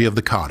Mystery of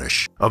the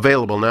Kaddish.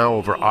 Available now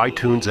over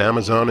iTunes,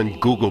 Amazon,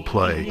 and Google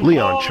Play.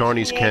 Leon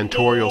Charney's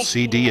cantorial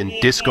CD and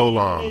Disco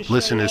Lam.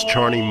 Listen as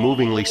Charney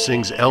movingly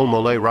sings El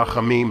Moleh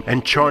Rachamim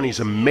and Charney's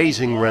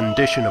amazing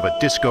rendition of a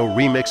disco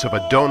remix of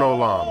Adon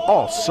Olam,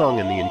 all sung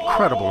in the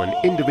incredible and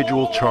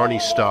individual Charney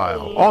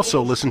style.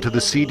 Also listen to the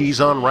CDs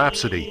on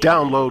Rhapsody.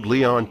 Download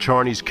Leon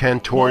Charney's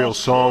cantorial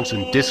songs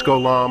and Disco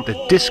Lam,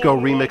 the disco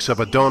remix of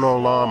Adon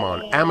Olam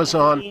on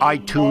Amazon,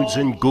 iTunes,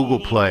 and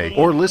Google Play.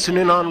 Or listen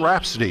in on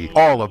Rhapsody.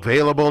 All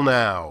available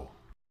now.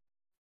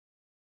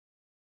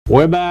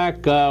 We're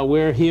back.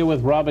 We're here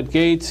with Robert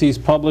Gates. He's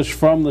published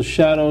From the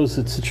Shadows.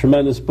 It's a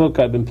tremendous book.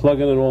 I've been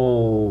plugging it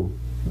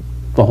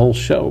the whole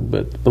show,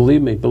 but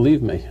believe me,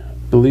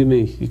 believe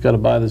me, you got to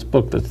buy this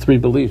book. The 3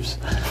 beliefs.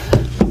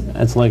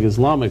 That's like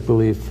Islamic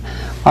belief.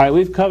 All right,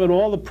 we've covered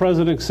all the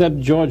presidents except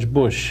George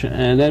Bush,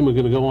 and then we're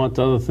going to go on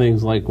to other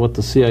things like what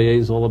the CIA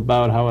is all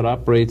about, how it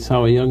operates,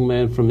 how a young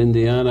man from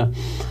Indiana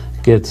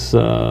gets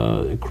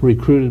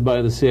recruited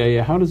by the CIA.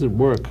 How does it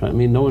work? I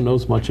mean, no one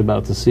knows much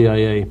about the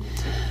CIA.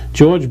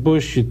 George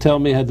Bush, you tell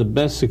me, had the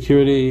best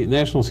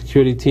national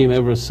security team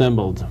ever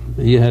assembled.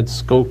 He had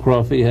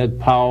Scowcroft, he had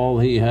Powell,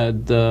 he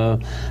had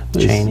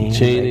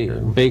Cheney,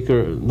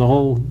 Baker, the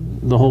whole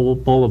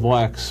ball of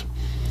wax.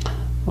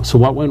 So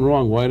what went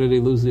wrong? Why did he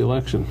lose the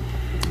election?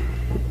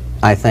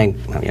 I think,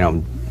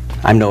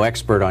 I'm no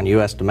expert on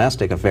U.S.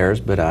 domestic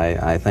affairs, but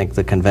I think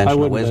the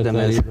conventional wisdom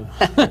is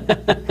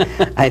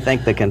I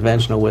think the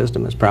conventional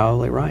wisdom is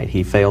probably right.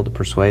 He failed to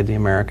persuade the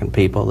American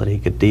people that he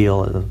could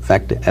deal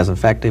as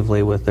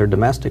effectively with their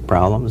domestic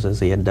problems as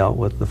he had dealt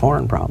with the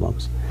foreign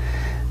problems.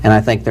 And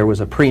I think there was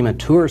a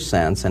premature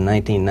sense in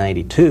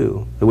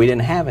 1992 that we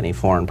didn't have any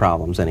foreign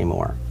problems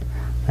anymore.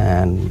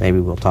 And maybe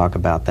we'll talk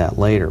about that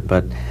later.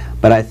 But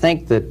I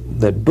think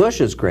that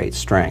Bush's great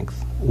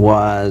strength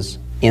was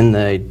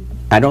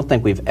I don't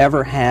think we've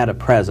ever had a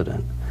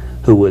president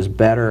who was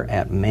better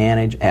at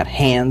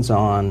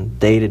hands-on,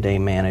 day-to-day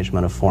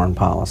management of foreign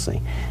policy.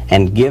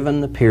 And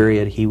given the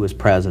period he was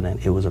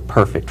president, it was a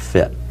perfect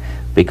fit,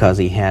 because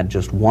he had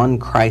just one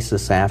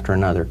crisis after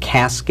another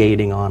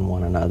cascading on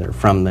one another,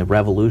 from the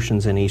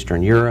revolutions in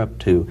Eastern Europe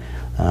to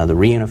the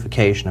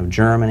reunification of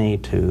Germany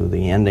to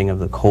the ending of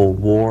the Cold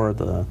War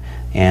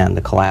and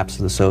the collapse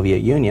of the Soviet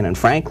Union. And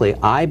frankly,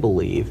 I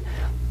believe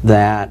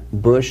that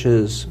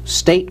Bush's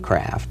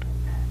statecraft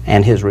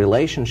and his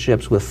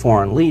relationships with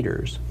foreign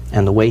leaders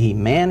and the way he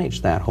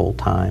managed that whole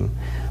time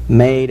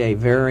made a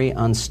very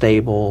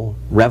unstable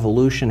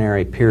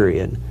revolutionary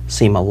period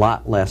seem a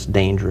lot less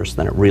dangerous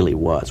than it really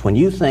was. When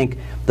you think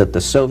that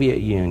the Soviet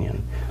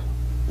Union,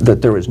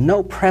 that there was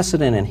no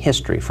precedent in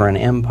history for an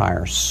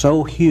empire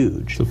so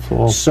huge,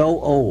 so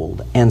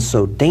old, and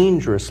so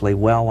dangerously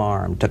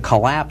well-armed to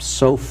collapse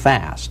so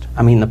fast.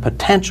 I mean, the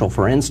potential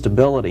for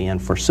instability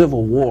and for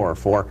civil war,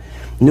 for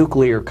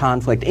nuclear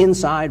conflict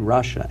inside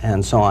Russia,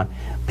 and so on.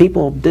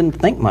 People didn't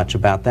think much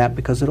about that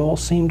because it all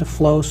seemed to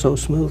flow so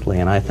smoothly,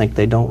 and I think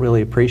they don't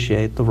really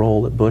appreciate the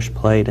role that Bush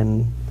played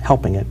in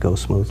helping it go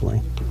smoothly.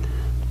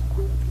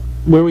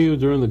 Where were you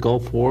during the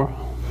Gulf War?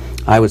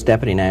 I was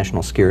Deputy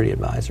National Security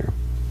Advisor.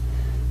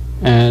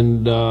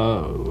 And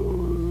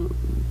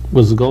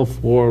was the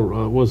Gulf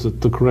War, was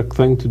it the correct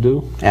thing to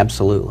do?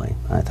 Absolutely.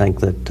 I think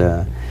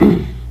that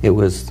it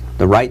was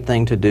the right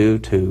thing to do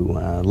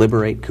to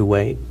liberate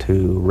Kuwait,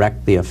 to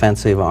wreck the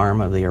offensive arm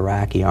of the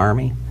Iraqi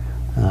army.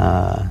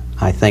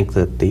 I think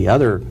that the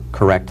other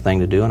correct thing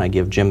to do, and I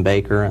give Jim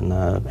Baker and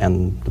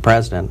the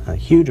President a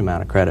huge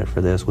amount of credit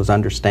for this, was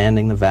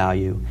understanding the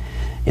value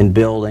in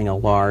building a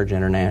large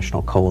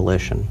international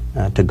coalition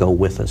to go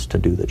with us to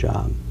do the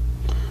job.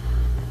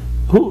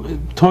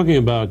 Talking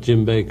about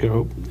Jim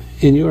Baker,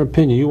 in your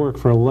opinion, you worked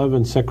for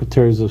 11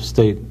 Secretaries of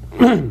State.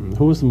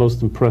 Who was the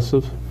most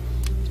impressive?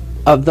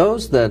 Of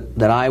those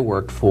that I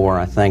worked for,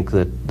 I think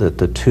that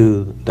the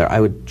two,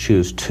 I would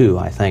choose two.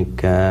 I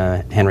think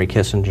Henry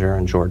Kissinger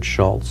and George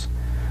Shultz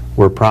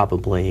were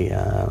probably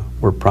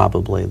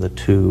the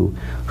two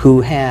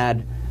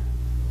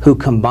who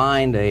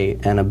combined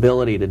an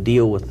ability to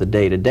deal with the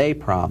day-to-day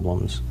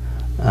problems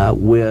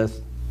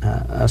with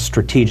a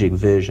strategic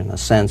vision, a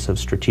sense of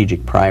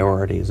strategic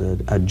priorities, a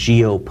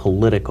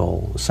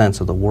geopolitical sense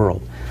of the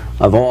world.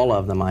 Of all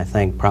of them, I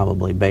think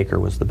probably Baker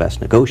was the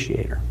best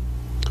negotiator.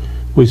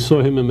 We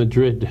saw him in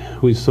Madrid.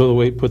 We saw the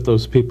way he put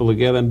those people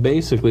together, and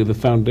basically the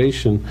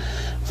foundation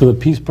for the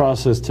peace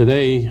process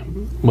today,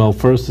 well,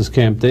 first is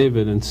Camp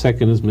David, and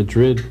second is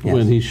Madrid. Yes.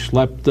 When he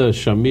schlepped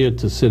Shamir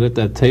to sit at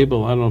that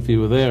table. I don't know if you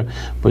were there,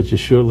 but you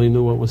surely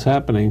knew what was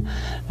happening.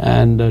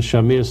 And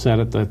Shamir sat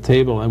at that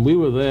table, and we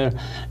were there,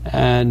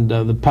 and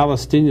the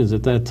Palestinians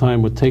at that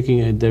time were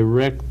taking a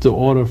direct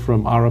order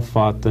from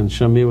Arafat, and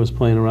Shamir was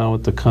playing around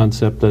with the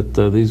concept that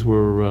these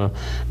were,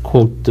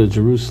 quote,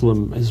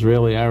 Jerusalem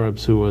Israeli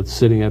Arabs who were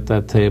sitting at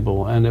that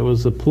table, and it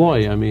was a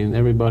ploy. I mean,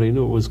 everybody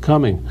knew it was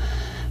coming,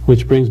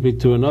 which brings me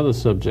to another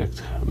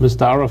subject.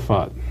 Mr.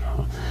 Arafat,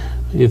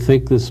 you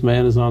think this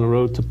man is on the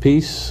road to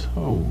peace?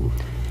 Oh.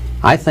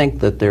 I think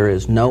that there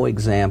is no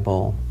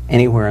example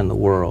anywhere in the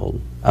world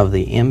of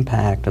the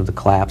impact of the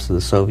collapse of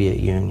the Soviet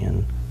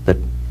Union that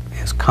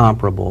is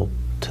comparable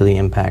to the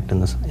impact in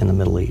the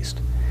Middle East.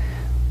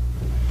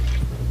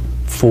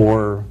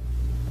 For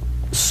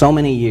so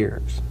many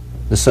years,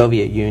 the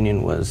Soviet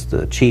Union was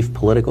the chief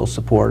political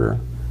supporter,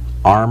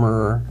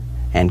 armorer,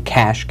 and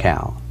cash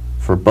cow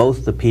for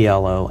both the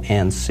PLO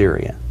and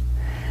Syria.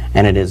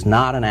 And it is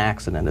not an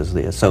accident, as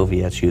the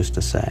Soviets used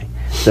to say,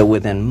 that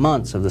within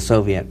months of the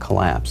Soviet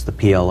collapse, the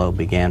PLO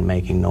began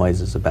making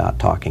noises about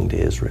talking to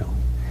Israel,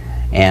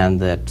 and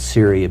that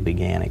Syria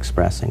began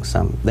expressing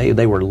some.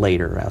 They were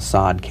later.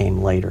 Assad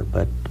came later,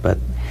 but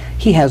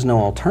he has no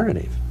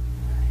alternative.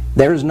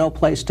 There is no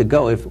place to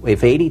go.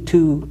 If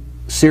 82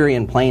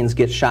 Syrian planes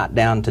get shot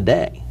down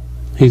today,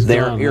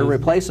 They're gone.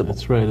 irreplaceable.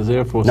 That's right, his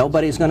Air Force.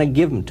 Nobody's going to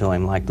give them to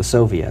him like the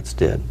Soviets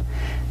did.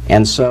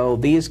 And so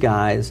these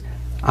guys,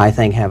 I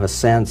think, have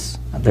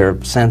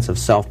their sense of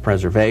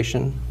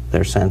self-preservation,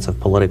 their sense of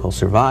political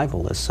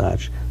survival is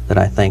such that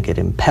I think it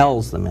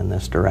impels them in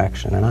this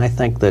direction. And I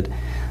think that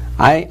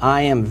I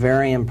am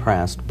very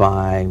impressed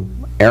by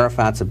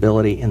Arafat's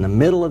ability in the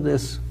middle of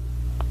this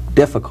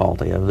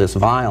difficulty, of this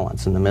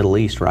violence in the Middle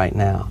East right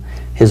now,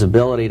 his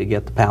ability to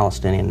get the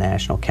Palestinian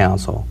National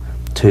Council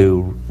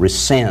to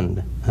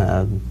rescind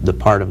the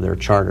part of their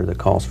charter that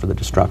calls for the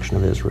destruction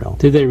of Israel.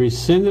 Did they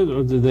rescind it,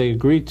 or did they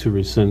agree to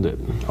rescind it?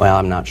 Well,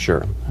 I'm not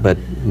sure, but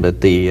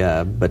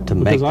to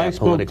make that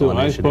political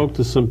initiative. I spoke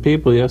to some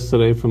people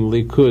yesterday from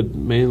Likud,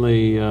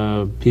 mainly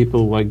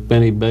people like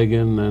Benny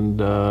Begin and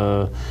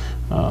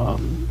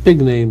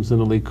big names in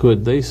the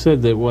Likud. They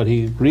said that what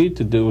he agreed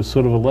to do was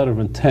sort of a letter of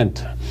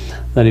intent,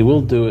 that he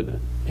will do it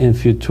in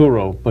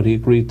futuro, but he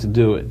agreed to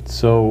do it.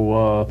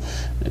 So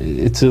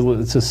it's a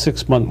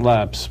 6-month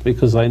lapse,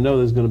 because I know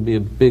there's going to be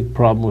a big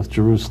problem with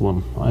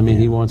Jerusalem. I mean,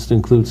 he wants to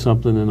include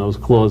something in those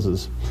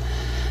clauses.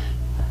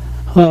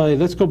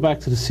 Let's go back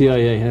to the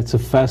CIA. That's a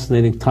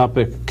fascinating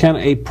topic. Can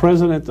a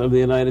president of the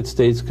United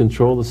States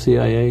control the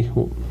CIA?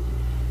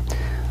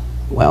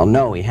 Well,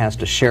 no, he has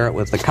to share it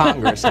with the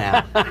Congress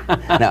now.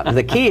 Now,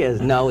 the key is,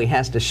 no, he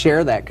has to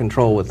share that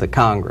control with the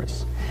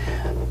Congress.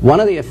 One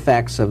of the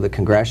effects of the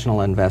congressional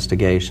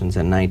investigations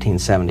in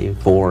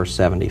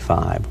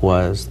 1974-75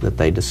 was that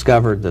they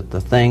discovered that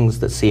the things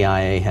that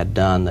CIA had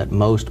done that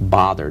most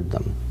bothered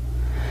them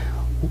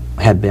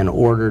had been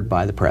ordered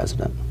by the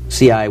president.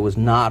 CIA was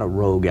not a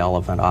rogue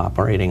elephant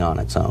operating on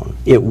its own.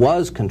 It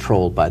was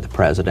controlled by the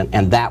president,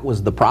 and that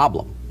was the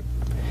problem.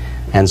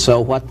 And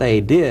so what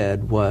they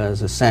did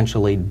was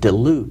essentially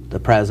dilute the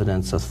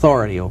president's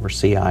authority over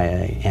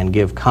CIA and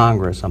give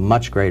Congress a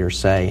much greater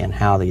say in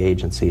how the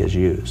agency is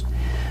used.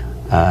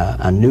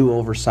 A new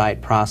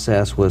oversight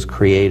process was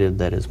created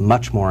that is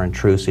much more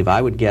intrusive.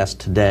 I would guess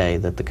today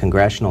that the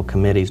congressional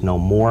committees know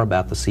more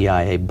about the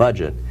CIA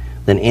budget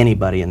than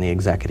anybody in the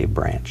executive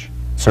branch.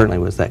 Certainly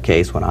was that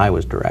case when I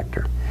was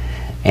director.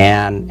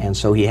 And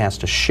so he has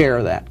to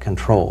share that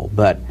control.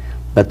 But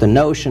the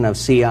notion of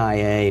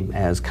CIA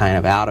as kind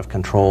of out of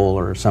control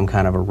or some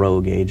kind of a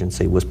rogue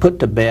agency was put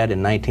to bed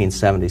in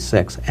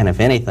 1976, and if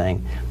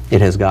anything,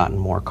 it has gotten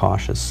more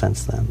cautious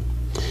since then.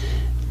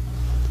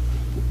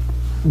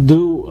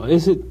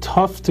 Is it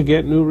tough to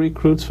get new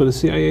recruits for the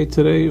CIA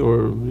today,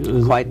 or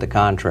quite the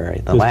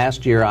contrary? The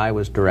last year I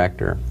was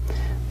director,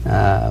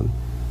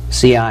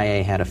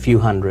 CIA had a few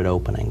hundred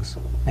openings,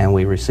 and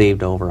we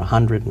received over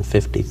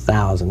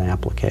 150,000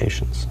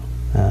 applications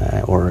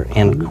or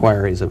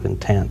inquiries of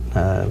intent,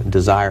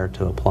 desire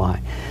to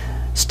apply.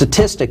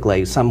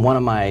 Statistically, one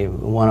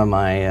of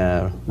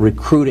my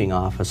recruiting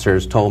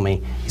officers told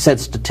me, he said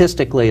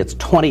statistically it's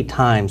 20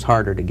 times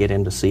harder to get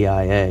into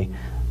CIA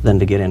than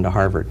to get into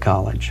Harvard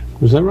College.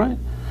 Is that right?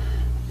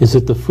 Is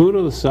it the food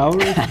or the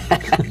salary?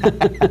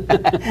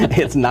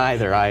 It's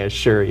neither, I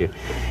assure you.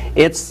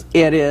 It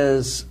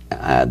is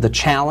the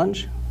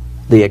challenge,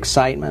 the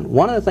excitement.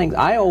 One of the things,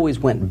 I always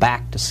went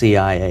back to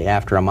CIA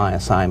after my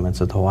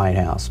assignments at the White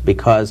House,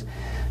 because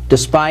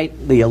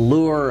despite the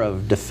allure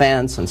of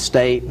defense and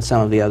state and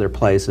some of the other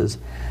places,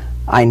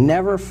 I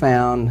never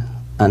found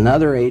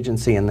another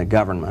agency in the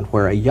government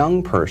where a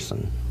young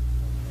person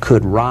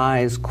could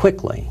rise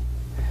quickly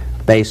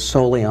based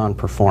solely on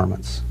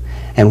performance,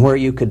 and where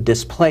you could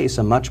displace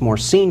a much more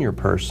senior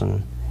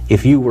person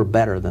if you were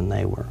better than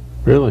they were.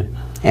 Really?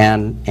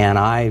 And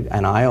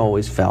I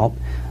always felt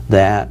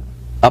that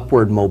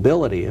upward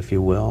mobility, if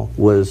you will,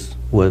 was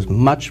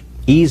much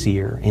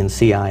easier in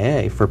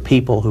CIA for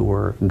people who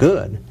were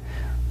good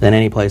than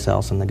any place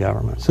else in the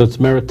government. So it's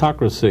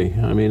meritocracy.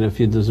 I mean, if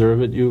you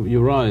deserve it, you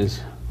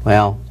rise.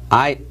 Well,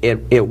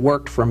 it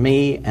worked for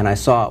me, and I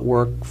saw it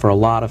work for a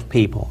lot of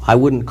people. I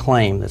wouldn't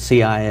claim that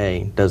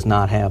CIA does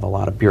not have a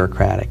lot of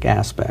bureaucratic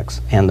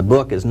aspects, and the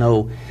book is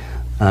no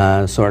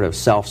sort of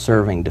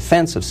self-serving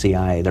defense of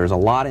CIA. There's a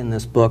lot in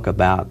this book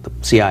about the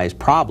CIA's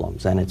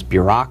problems and its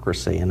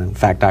bureaucracy, and in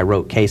fact I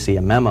wrote Casey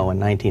a memo in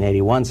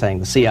 1981 saying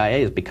the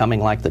CIA is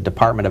becoming like the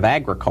Department of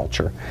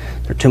Agriculture.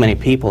 There are too many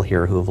people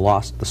here who have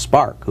lost the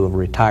spark, who have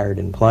retired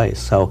in place.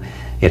 So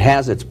it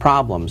has its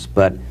problems,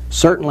 but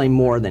certainly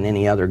more than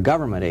any other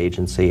government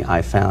agency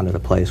I found at a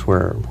place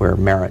where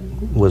merit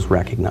was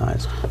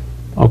recognized.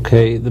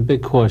 Okay, the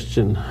big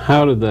question,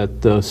 how did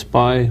that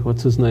spy,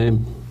 what's his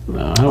name?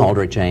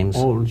 Aldrich Ames.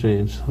 Aldrich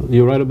Ames.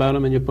 You write about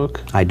him in your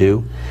book? I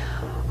do.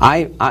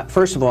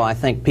 First of all, I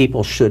think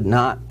people should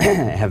not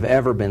have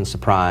ever been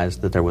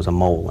surprised that there was a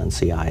mole in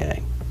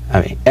CIA.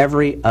 I mean,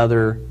 every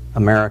other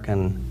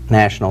American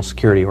national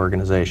security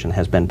organization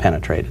has been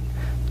penetrated.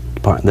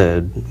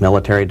 The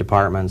military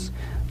departments,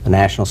 the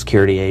National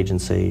Security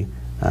Agency,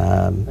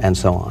 and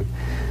so on.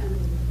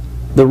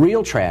 The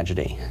real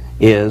tragedy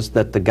is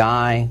that the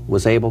guy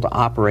was able to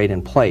operate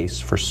in place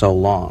for so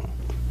long.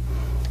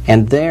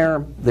 And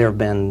there have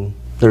been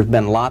There's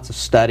been lots of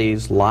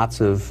studies, lots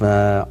of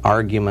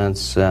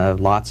arguments,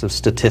 lots of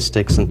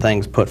statistics and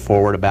things put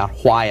forward about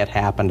why it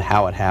happened,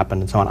 how it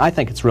happened, and so on. I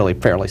think it's really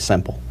fairly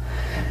simple.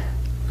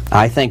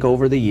 I think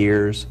over the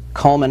years,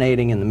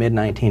 culminating in the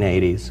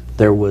mid-1980s,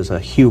 there was a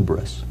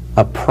hubris,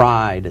 a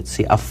pride at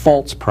a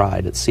false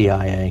pride at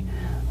CIA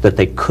that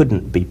they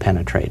couldn't be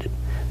penetrated.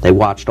 They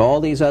watched all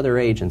these other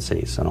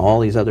agencies and all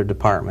these other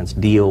departments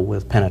deal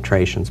with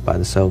penetrations by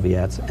the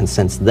Soviets, and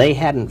since they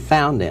hadn't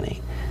found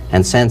any,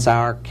 and since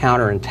our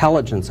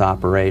counterintelligence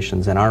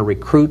operations and our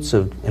recruits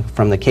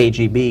from the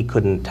KGB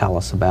couldn't tell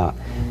us about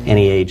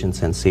any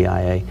agents in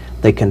CIA,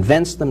 they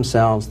convinced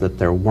themselves that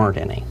there weren't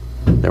any.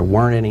 There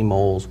weren't any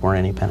moles, weren't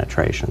any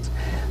penetrations.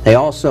 They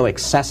also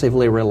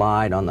excessively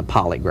relied on the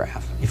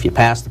polygraph. If you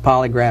passed the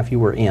polygraph, you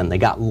were in. They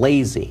got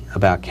lazy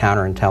about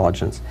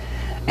counterintelligence.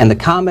 And the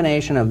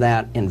combination of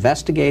that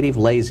investigative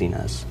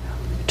laziness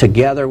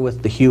together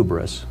with the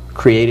hubris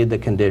created the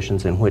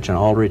conditions in which an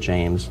Aldrich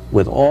Ames,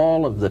 with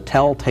all of the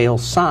telltale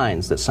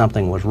signs that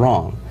something was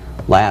wrong,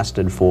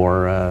 lasted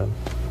for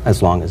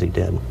as long as he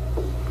did.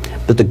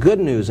 But the good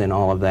news in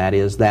all of that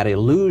is that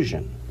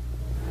illusion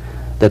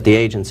that the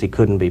agency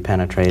couldn't be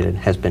penetrated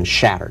has been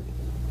shattered.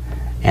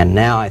 And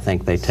now I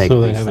think they take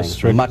these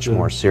things much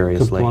more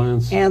seriously.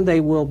 Compliance. And they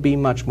will be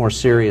much more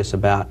serious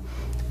about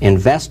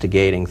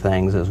investigating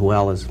things as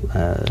well as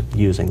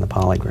using the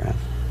polygraph.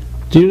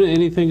 Do you know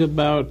anything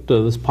about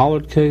this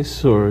Pollard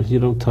case, or you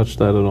don't touch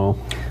that at all?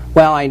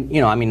 Well, I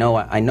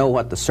know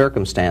what the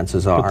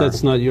circumstances are. But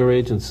that's not your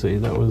agency.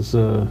 That was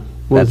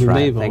that's right.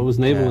 Naval. It was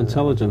Naval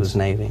Intelligence. It was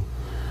Navy.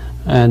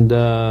 And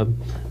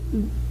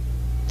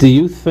do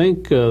you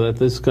think that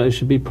this guy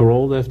should be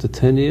paroled after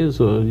 10 years,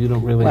 or you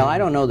don't really? Well, I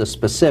don't know the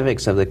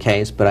specifics of the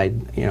case, but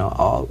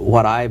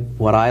what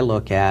I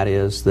look at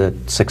is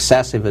that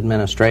successive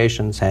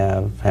administrations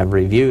have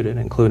reviewed it,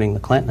 including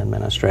the Clinton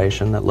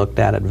administration, that looked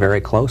at it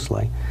very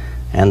closely,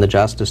 and the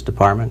Justice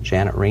Department,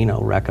 Janet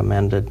Reno,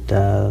 recommended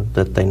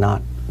that they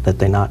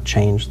not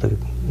change the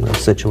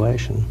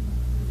situation.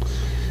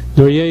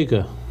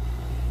 Noriega,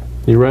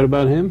 you read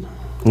about him?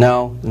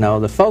 No.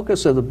 The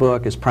focus of the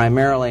book is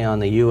primarily on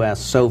the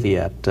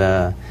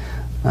U.S.-Soviet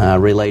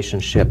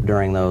relationship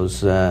during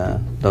those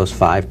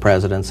 5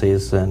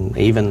 presidencies, and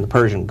even the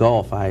Persian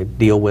Gulf I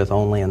deal with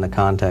only in the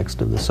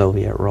context of the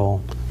Soviet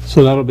role.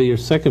 So that'll be your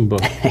second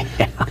book.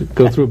 Yeah.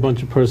 Go through a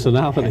bunch of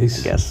personalities.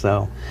 I guess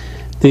so.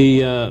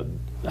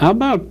 How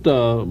about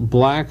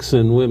blacks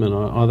and women?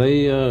 Are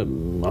they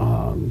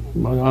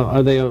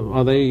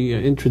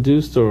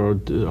introduced, or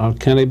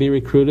can they be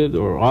recruited,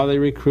 or are they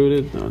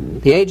recruited?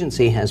 The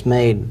agency has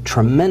made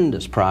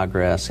tremendous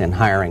progress in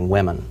hiring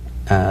women,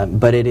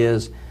 but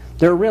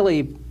they're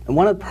really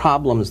one of the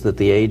problems that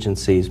the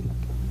agency's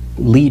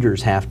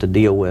leaders have to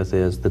deal with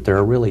is that there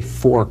are really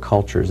 4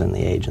 cultures in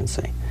the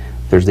agency.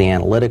 There's the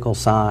analytical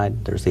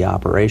side, there's the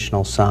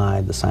operational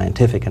side, the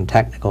scientific and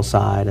technical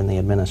side, and the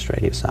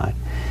administrative side.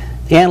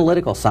 The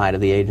analytical side of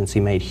the agency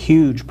made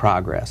huge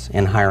progress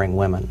in hiring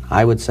women.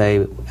 I would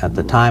say at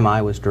the time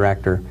I was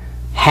director,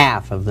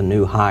 half of the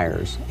new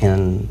hires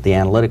in the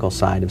analytical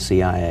side of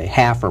CIA,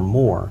 half or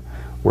more,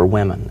 were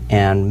women,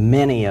 and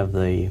many of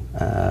the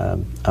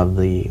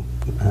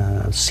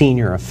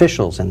senior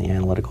officials in the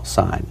analytical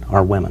side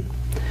are women.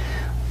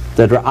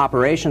 The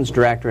operations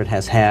directorate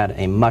has had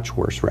a much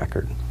worse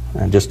record,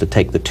 just to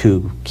take the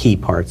 2 key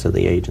parts of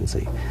the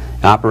agency.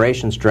 The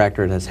operations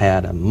directorate has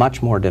had a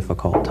much more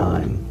difficult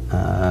time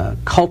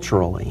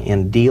culturally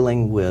in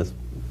dealing with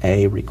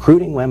A,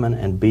 recruiting women,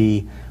 and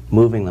B,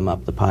 moving them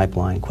up the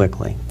pipeline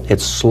quickly.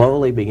 It's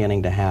slowly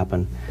beginning to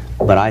happen,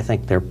 but I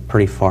think they're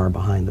pretty far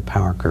behind the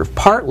power curve.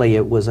 Partly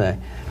it was I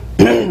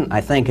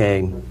think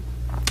a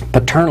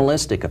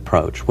paternalistic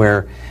approach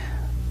where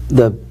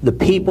the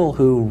people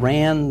who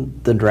ran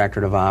the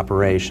Directorate of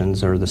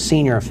Operations, or the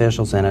senior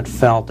officials in it,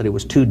 felt that it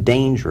was too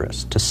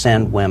dangerous to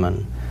send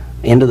women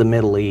into the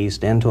Middle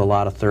East, into a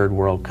lot of third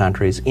world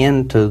countries,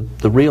 into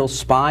the real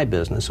spy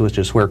business, which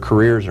is where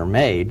careers are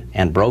made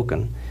and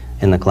broken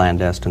in the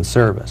clandestine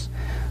service.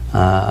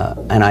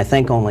 And I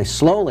think only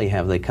slowly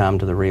have they come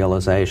to the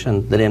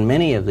realization that in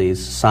many of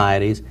these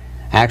societies,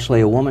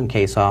 actually a woman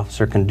case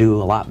officer can do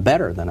a lot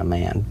better than a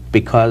man,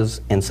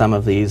 because in some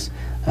of these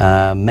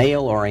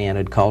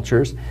male-oriented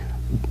cultures,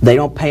 they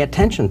don't pay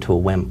attention to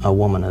a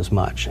woman as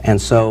much.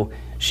 And so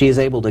she is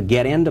able to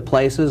get into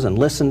places and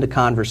listen to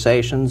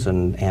conversations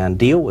and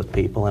deal with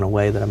people in a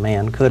way that a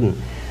man couldn't.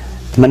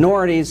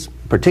 Minorities,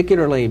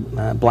 particularly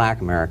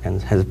black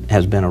Americans,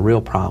 has been a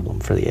real problem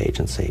for the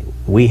agency.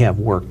 We have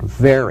worked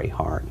very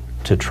hard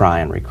to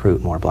try and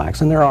recruit more blacks,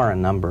 and there are a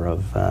number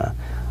of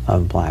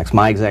blacks.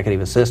 My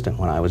executive assistant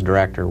when I was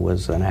director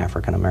was an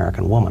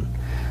African-American woman,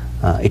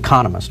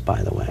 economist,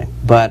 by the way.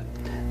 But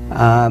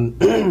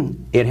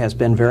it has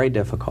been very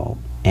difficult,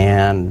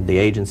 and the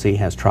agency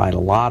has tried a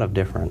lot of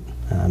different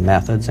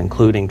methods,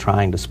 including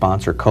trying to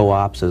sponsor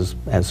co-ops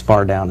as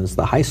far down as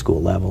the high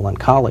school level and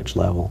college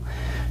level,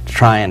 to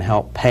try and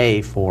help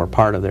pay for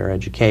part of their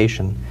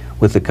education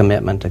with the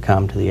commitment to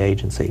come to the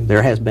agency.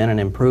 There has been an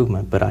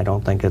improvement, but I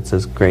don't think it's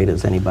as great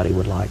as anybody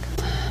would like.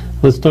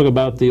 Let's talk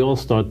about the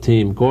all-star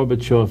team: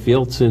 Gorbachev,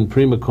 Yeltsin,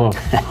 Primakov.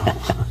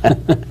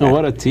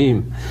 What a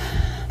team!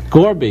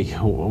 Gorby,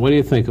 what do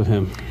you think of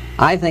him?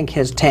 I think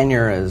his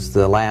tenure as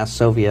the last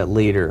Soviet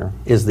leader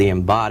is the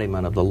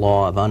embodiment of the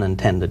law of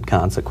unintended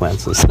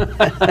consequences.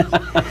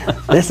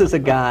 This is a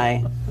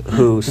guy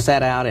who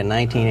set out in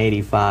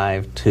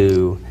 1985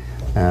 to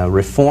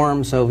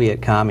reform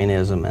Soviet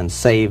communism and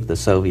save the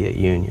Soviet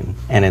Union,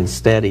 and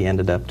instead he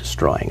ended up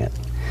destroying it.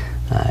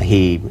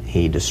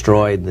 He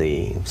destroyed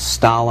the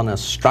Stalinist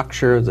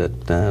structure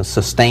that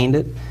sustained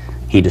it.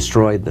 He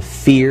destroyed the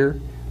fear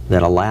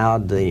that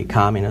allowed the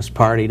Communist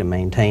Party to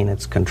maintain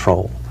its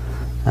control.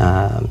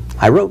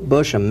 I wrote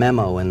Bush a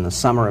memo in the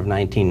summer of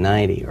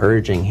 1990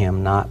 urging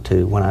him not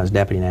to, when I was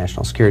Deputy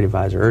National Security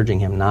Advisor,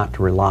 urging him not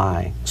to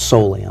rely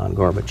solely on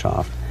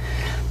Gorbachev,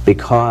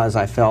 because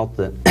I felt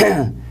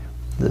that,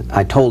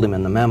 I told him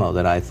in the memo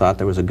that I thought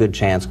there was a good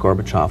chance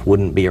Gorbachev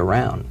wouldn't be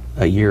around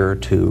a year or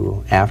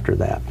two after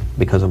that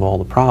because of all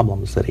the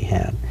problems that he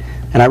had.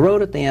 And I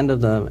wrote at the end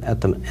of the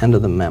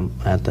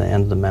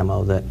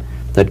memo that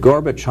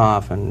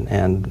Gorbachev,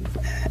 and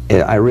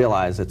I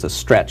realize it's a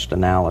stretched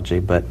analogy,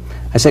 but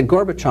I said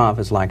Gorbachev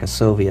is like a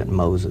Soviet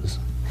Moses.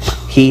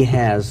 He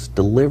has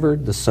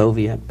delivered the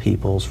Soviet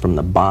peoples from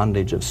the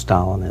bondage of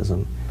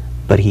Stalinism,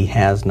 but he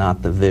has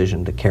not the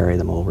vision to carry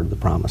them over to the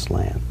promised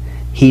land.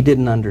 He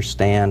didn't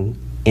understand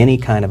any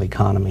kind of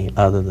economy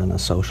other than a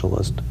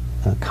socialist,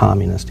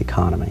 communist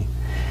economy.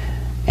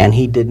 And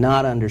he did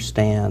not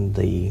understand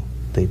the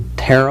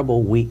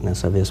terrible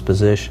weakness of his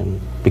position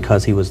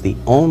because he was the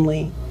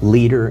only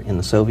leader in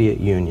the Soviet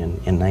Union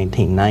in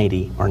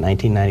 1990 or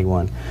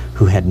 1991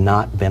 who had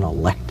not been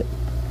elected.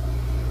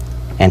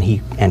 And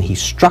he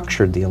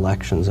structured the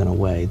elections in a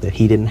way that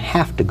he didn't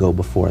have to go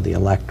before the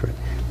electorate.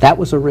 That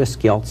was a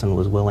risk Yeltsin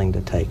was willing to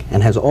take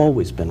and has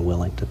always been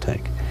willing to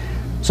take.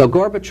 So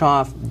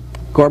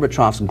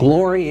Gorbachev's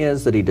glory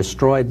is that he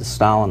destroyed the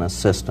Stalinist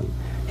system.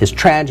 His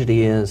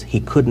tragedy is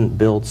he couldn't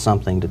build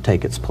something to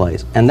take its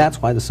place, and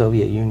that's why the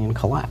Soviet Union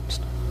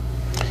collapsed.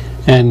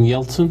 And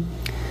Yeltsin?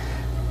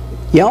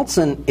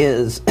 Yeltsin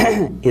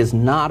is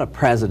not a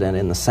president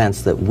in the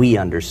sense that we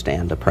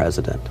understand a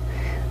president.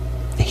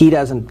 He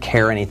doesn't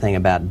care anything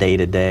about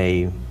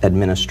day-to-day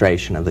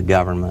administration of the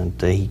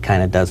government. He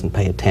kind of doesn't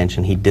pay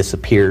attention. He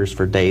disappears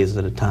for days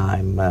at a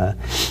time.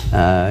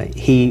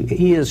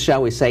 He is,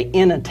 shall we say,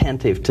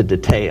 inattentive to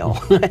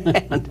detail.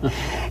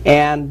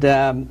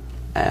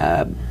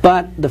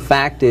 But the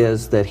fact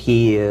is that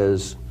he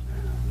is,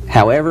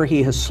 however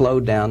he has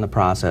slowed down the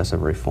process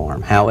of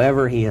reform,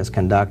 however he has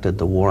conducted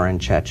the war in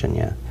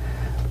Chechnya,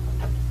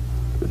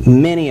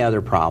 many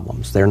other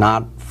problems. They're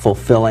not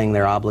fulfilling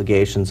their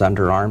obligations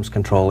under arms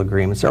control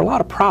agreements. There are a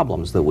lot of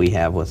problems that we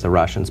have with the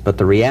Russians, but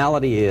the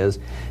reality is,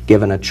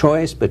 given a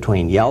choice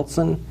between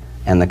Yeltsin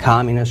and the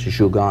communist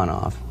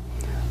Zhuganov,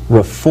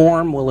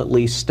 reform will at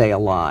least stay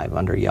alive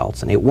under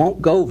Yeltsin. It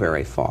won't go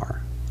very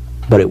far,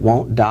 but it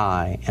won't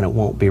die and it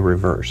won't be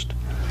reversed.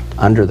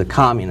 Under the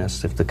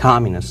communists, if the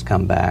communists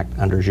come back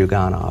under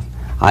Zhuganov,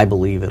 I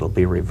believe it'll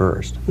be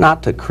reversed.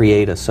 Not to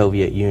create a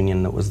Soviet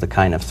Union that was the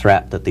kind of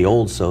threat that the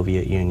old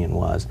Soviet Union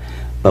was,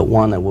 but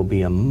one that will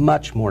be a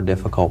much more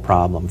difficult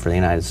problem for the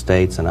United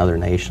States and other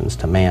nations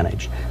to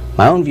manage.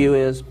 My own view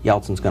is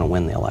Yeltsin's going to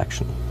win the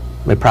election.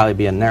 It'll probably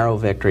be a narrow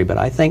victory, but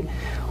I think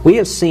we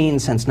have seen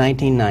since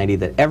 1990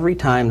 that every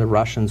time the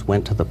Russians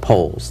went to the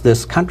polls,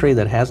 this country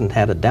that hasn't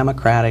had a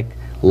democratic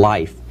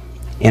life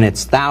in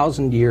its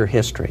 1,000-year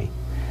history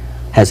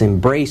has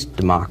embraced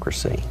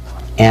democracy.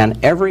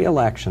 And every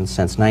election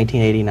since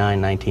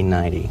 1989,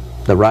 1990,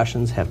 the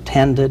Russians have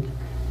tended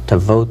to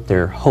vote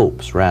their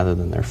hopes rather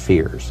than their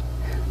fears.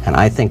 And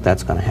I think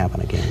that's going to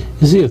happen again.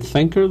 Is he a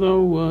thinker,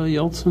 though,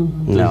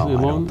 Yeltsin? No,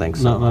 I don't think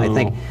so. No, I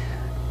think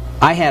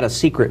I had a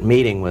secret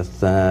meeting with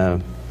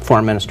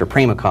Foreign Minister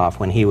Primakov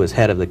when he was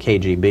head of the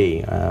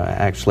KGB.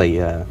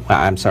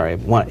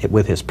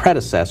 With his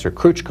predecessor,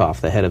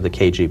 Khrushchev, the head of the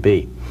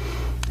KGB,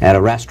 at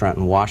a restaurant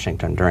in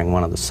Washington during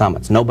one of the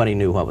summits. Nobody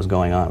knew what was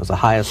going on. It was the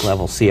highest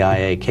level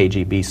CIA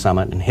KGB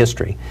summit in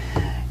history.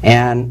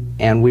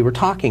 And we were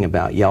talking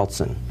about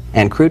Yeltsin.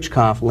 And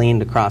Khrushchev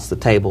leaned across the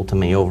table to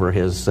me over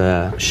his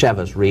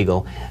Chivas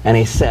Regal, and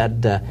he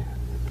said,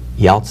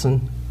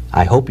 Yeltsin,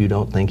 I hope you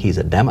don't think he's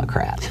a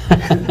Democrat.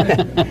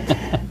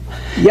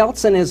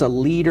 Yeltsin is a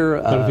leader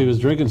of... But if he was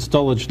drinking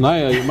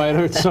Stolichnaya, you might have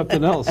heard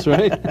something else,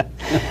 right?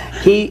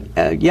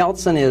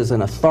 Yeltsin is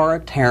an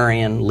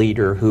authoritarian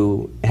leader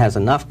who has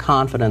enough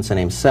confidence in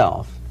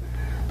himself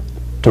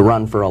to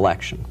run for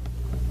election.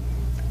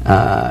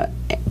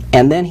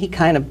 And then he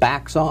kind of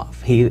backs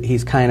off.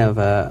 He's kind of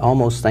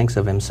almost thinks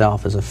of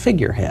himself as a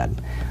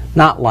figurehead,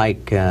 not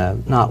like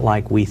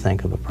we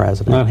think of a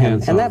president. Not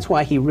hands-on. And that's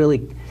why he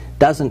really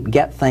doesn't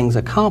get things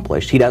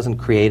accomplished. He doesn't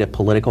create a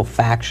political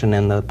faction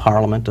in the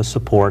parliament to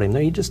support him.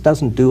 He just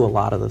doesn't do a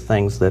lot of the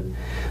things that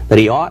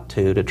he ought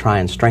to try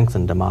and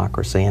strengthen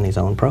democracy in his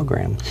own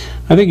program.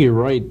 I think you're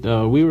right.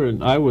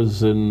 I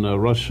was in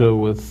Russia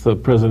with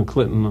President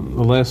Clinton on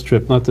the last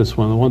trip, not this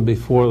one, the one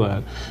before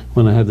that,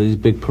 when I had these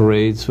big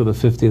parades for the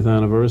 50th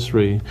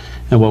anniversary.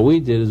 And what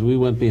we did is we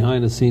went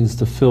behind the scenes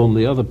to film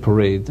the other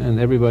parade, and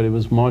everybody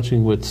was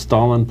marching with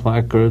Stalin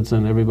placards,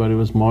 and everybody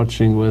was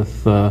marching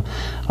with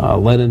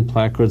Lenin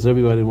placards.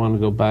 Everybody wanted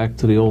to go back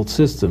to the old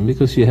system,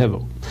 because you have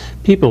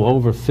people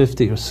over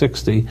 50 or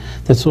 60,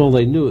 that's all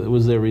they knew. It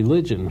was their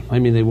religion. I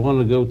mean, they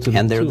wanted to go to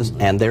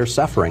and they're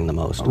suffering the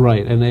most.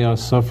 Right, and they are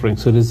suffering.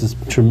 So there's this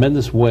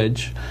tremendous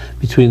wedge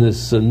between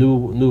this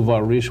nouveau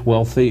riche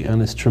wealthy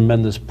and this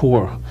tremendous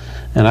poor.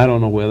 And I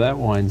don't know where that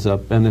winds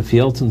up. And if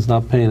Yeltsin's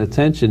not paying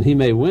attention, he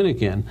may win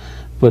again.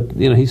 But,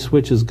 you know, he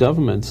switches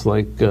governments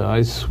like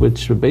I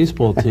switch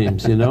baseball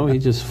teams, you know. He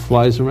just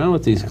flies around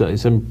with these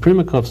guys. And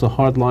Primakov's a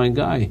hard-line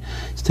guy.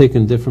 He's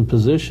taken different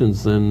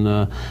positions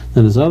than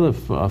his other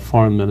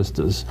foreign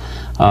ministers.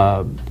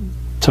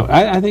 So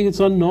I think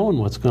it's unknown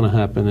what's going to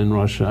happen in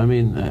Russia. I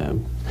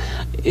mean,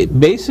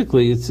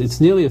 basically,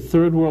 it's nearly a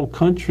third-world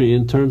country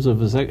in terms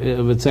of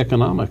its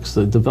economics.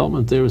 The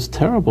development there is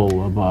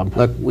terrible, Bob.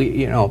 Look,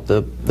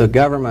 the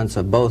governments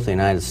of both the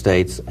United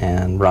States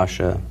and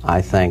Russia,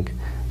 I think,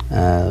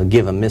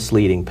 give a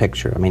misleading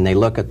picture. I mean, they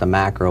look at the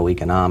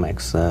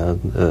macroeconomics.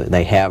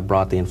 They have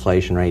brought the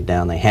inflation rate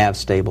down. They have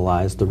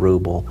stabilized the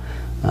ruble.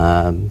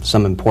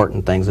 Some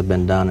important things have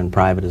been done in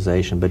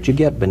privatization, but you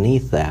get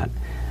beneath that,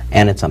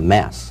 and it's a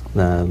mess.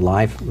 The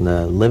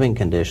living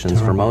conditions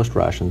for most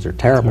Russians are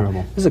terrible.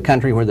 This is a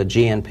country where the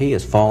GNP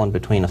has fallen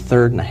between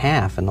 1/3 and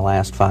 1/2 in the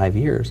last 5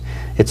 years.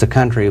 It's a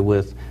country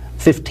with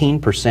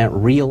 15%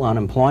 real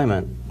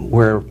unemployment,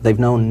 where they've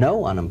known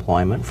no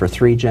unemployment for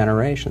 3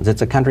 generations.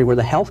 It's a country where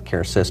the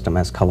healthcare system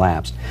has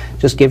collapsed.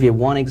 Just give you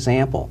one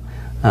example.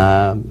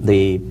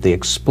 The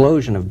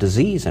explosion of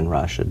disease in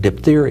Russia,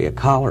 diphtheria,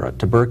 cholera,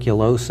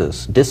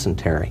 tuberculosis,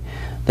 dysentery.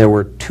 There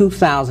were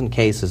 2,000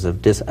 cases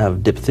of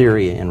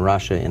diphtheria in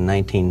Russia in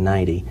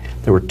 1990.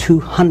 There were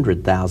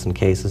 200,000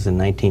 cases in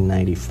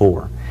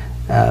 1994.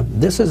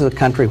 This is a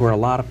country where a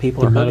lot of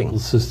people are hurting. The medical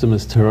system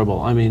is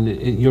terrible. I mean,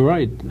 you're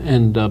right,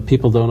 and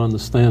people don't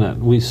understand that.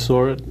 We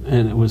saw it,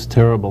 and it was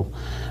terrible.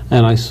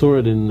 And I saw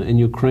it in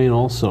Ukraine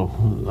also.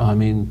 I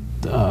mean,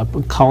 a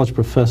college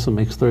professor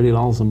makes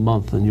 $30 a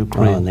month in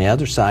Ukraine. Well, and the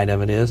other side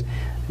of it is,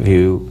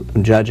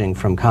 judging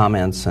from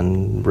comments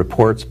and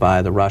reports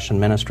by the Russian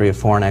Ministry of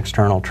Foreign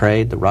External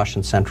Trade, the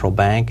Russian Central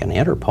Bank, and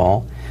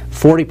Interpol,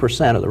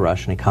 40% of the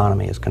Russian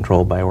economy is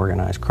controlled by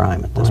organized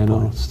crime at this point. I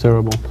know, it's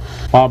terrible.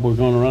 Bob, we're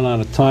going to run out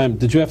of time.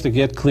 Did you have to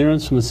get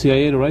clearance from the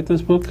CIA to write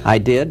this book? I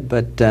did,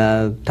 but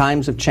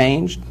times have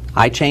changed.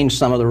 I changed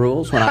some of the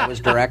rules when I was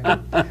director.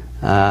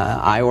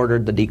 I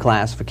ordered the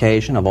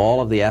declassification of all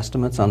of the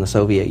estimates on the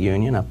Soviet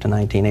Union up to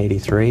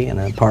 1983, and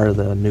a part of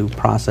the new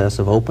process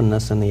of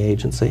openness in the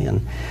agency.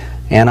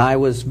 And I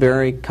was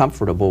very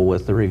comfortable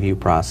with the review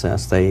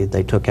process.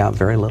 They took out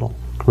very little.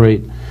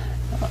 Great.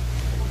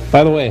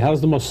 By the way,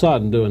 how's the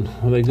Mossad doing?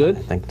 Are they good? I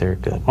think they're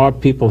good. Our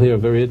people here are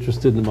very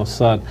interested in the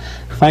Mossad.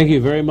 Thank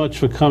you very much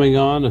for coming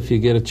on. If you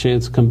get a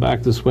chance to come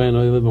back this way, I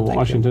know you live in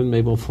Washington,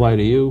 maybe we'll fly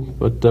to you,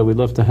 but we'd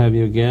love to have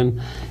you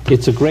again.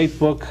 It's a great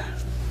book,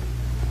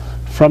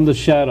 From the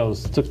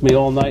Shadows. It took me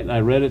all night, and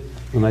I read it,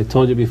 and I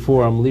told you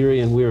before, I'm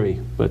leery and weary,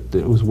 but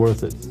it was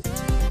worth it.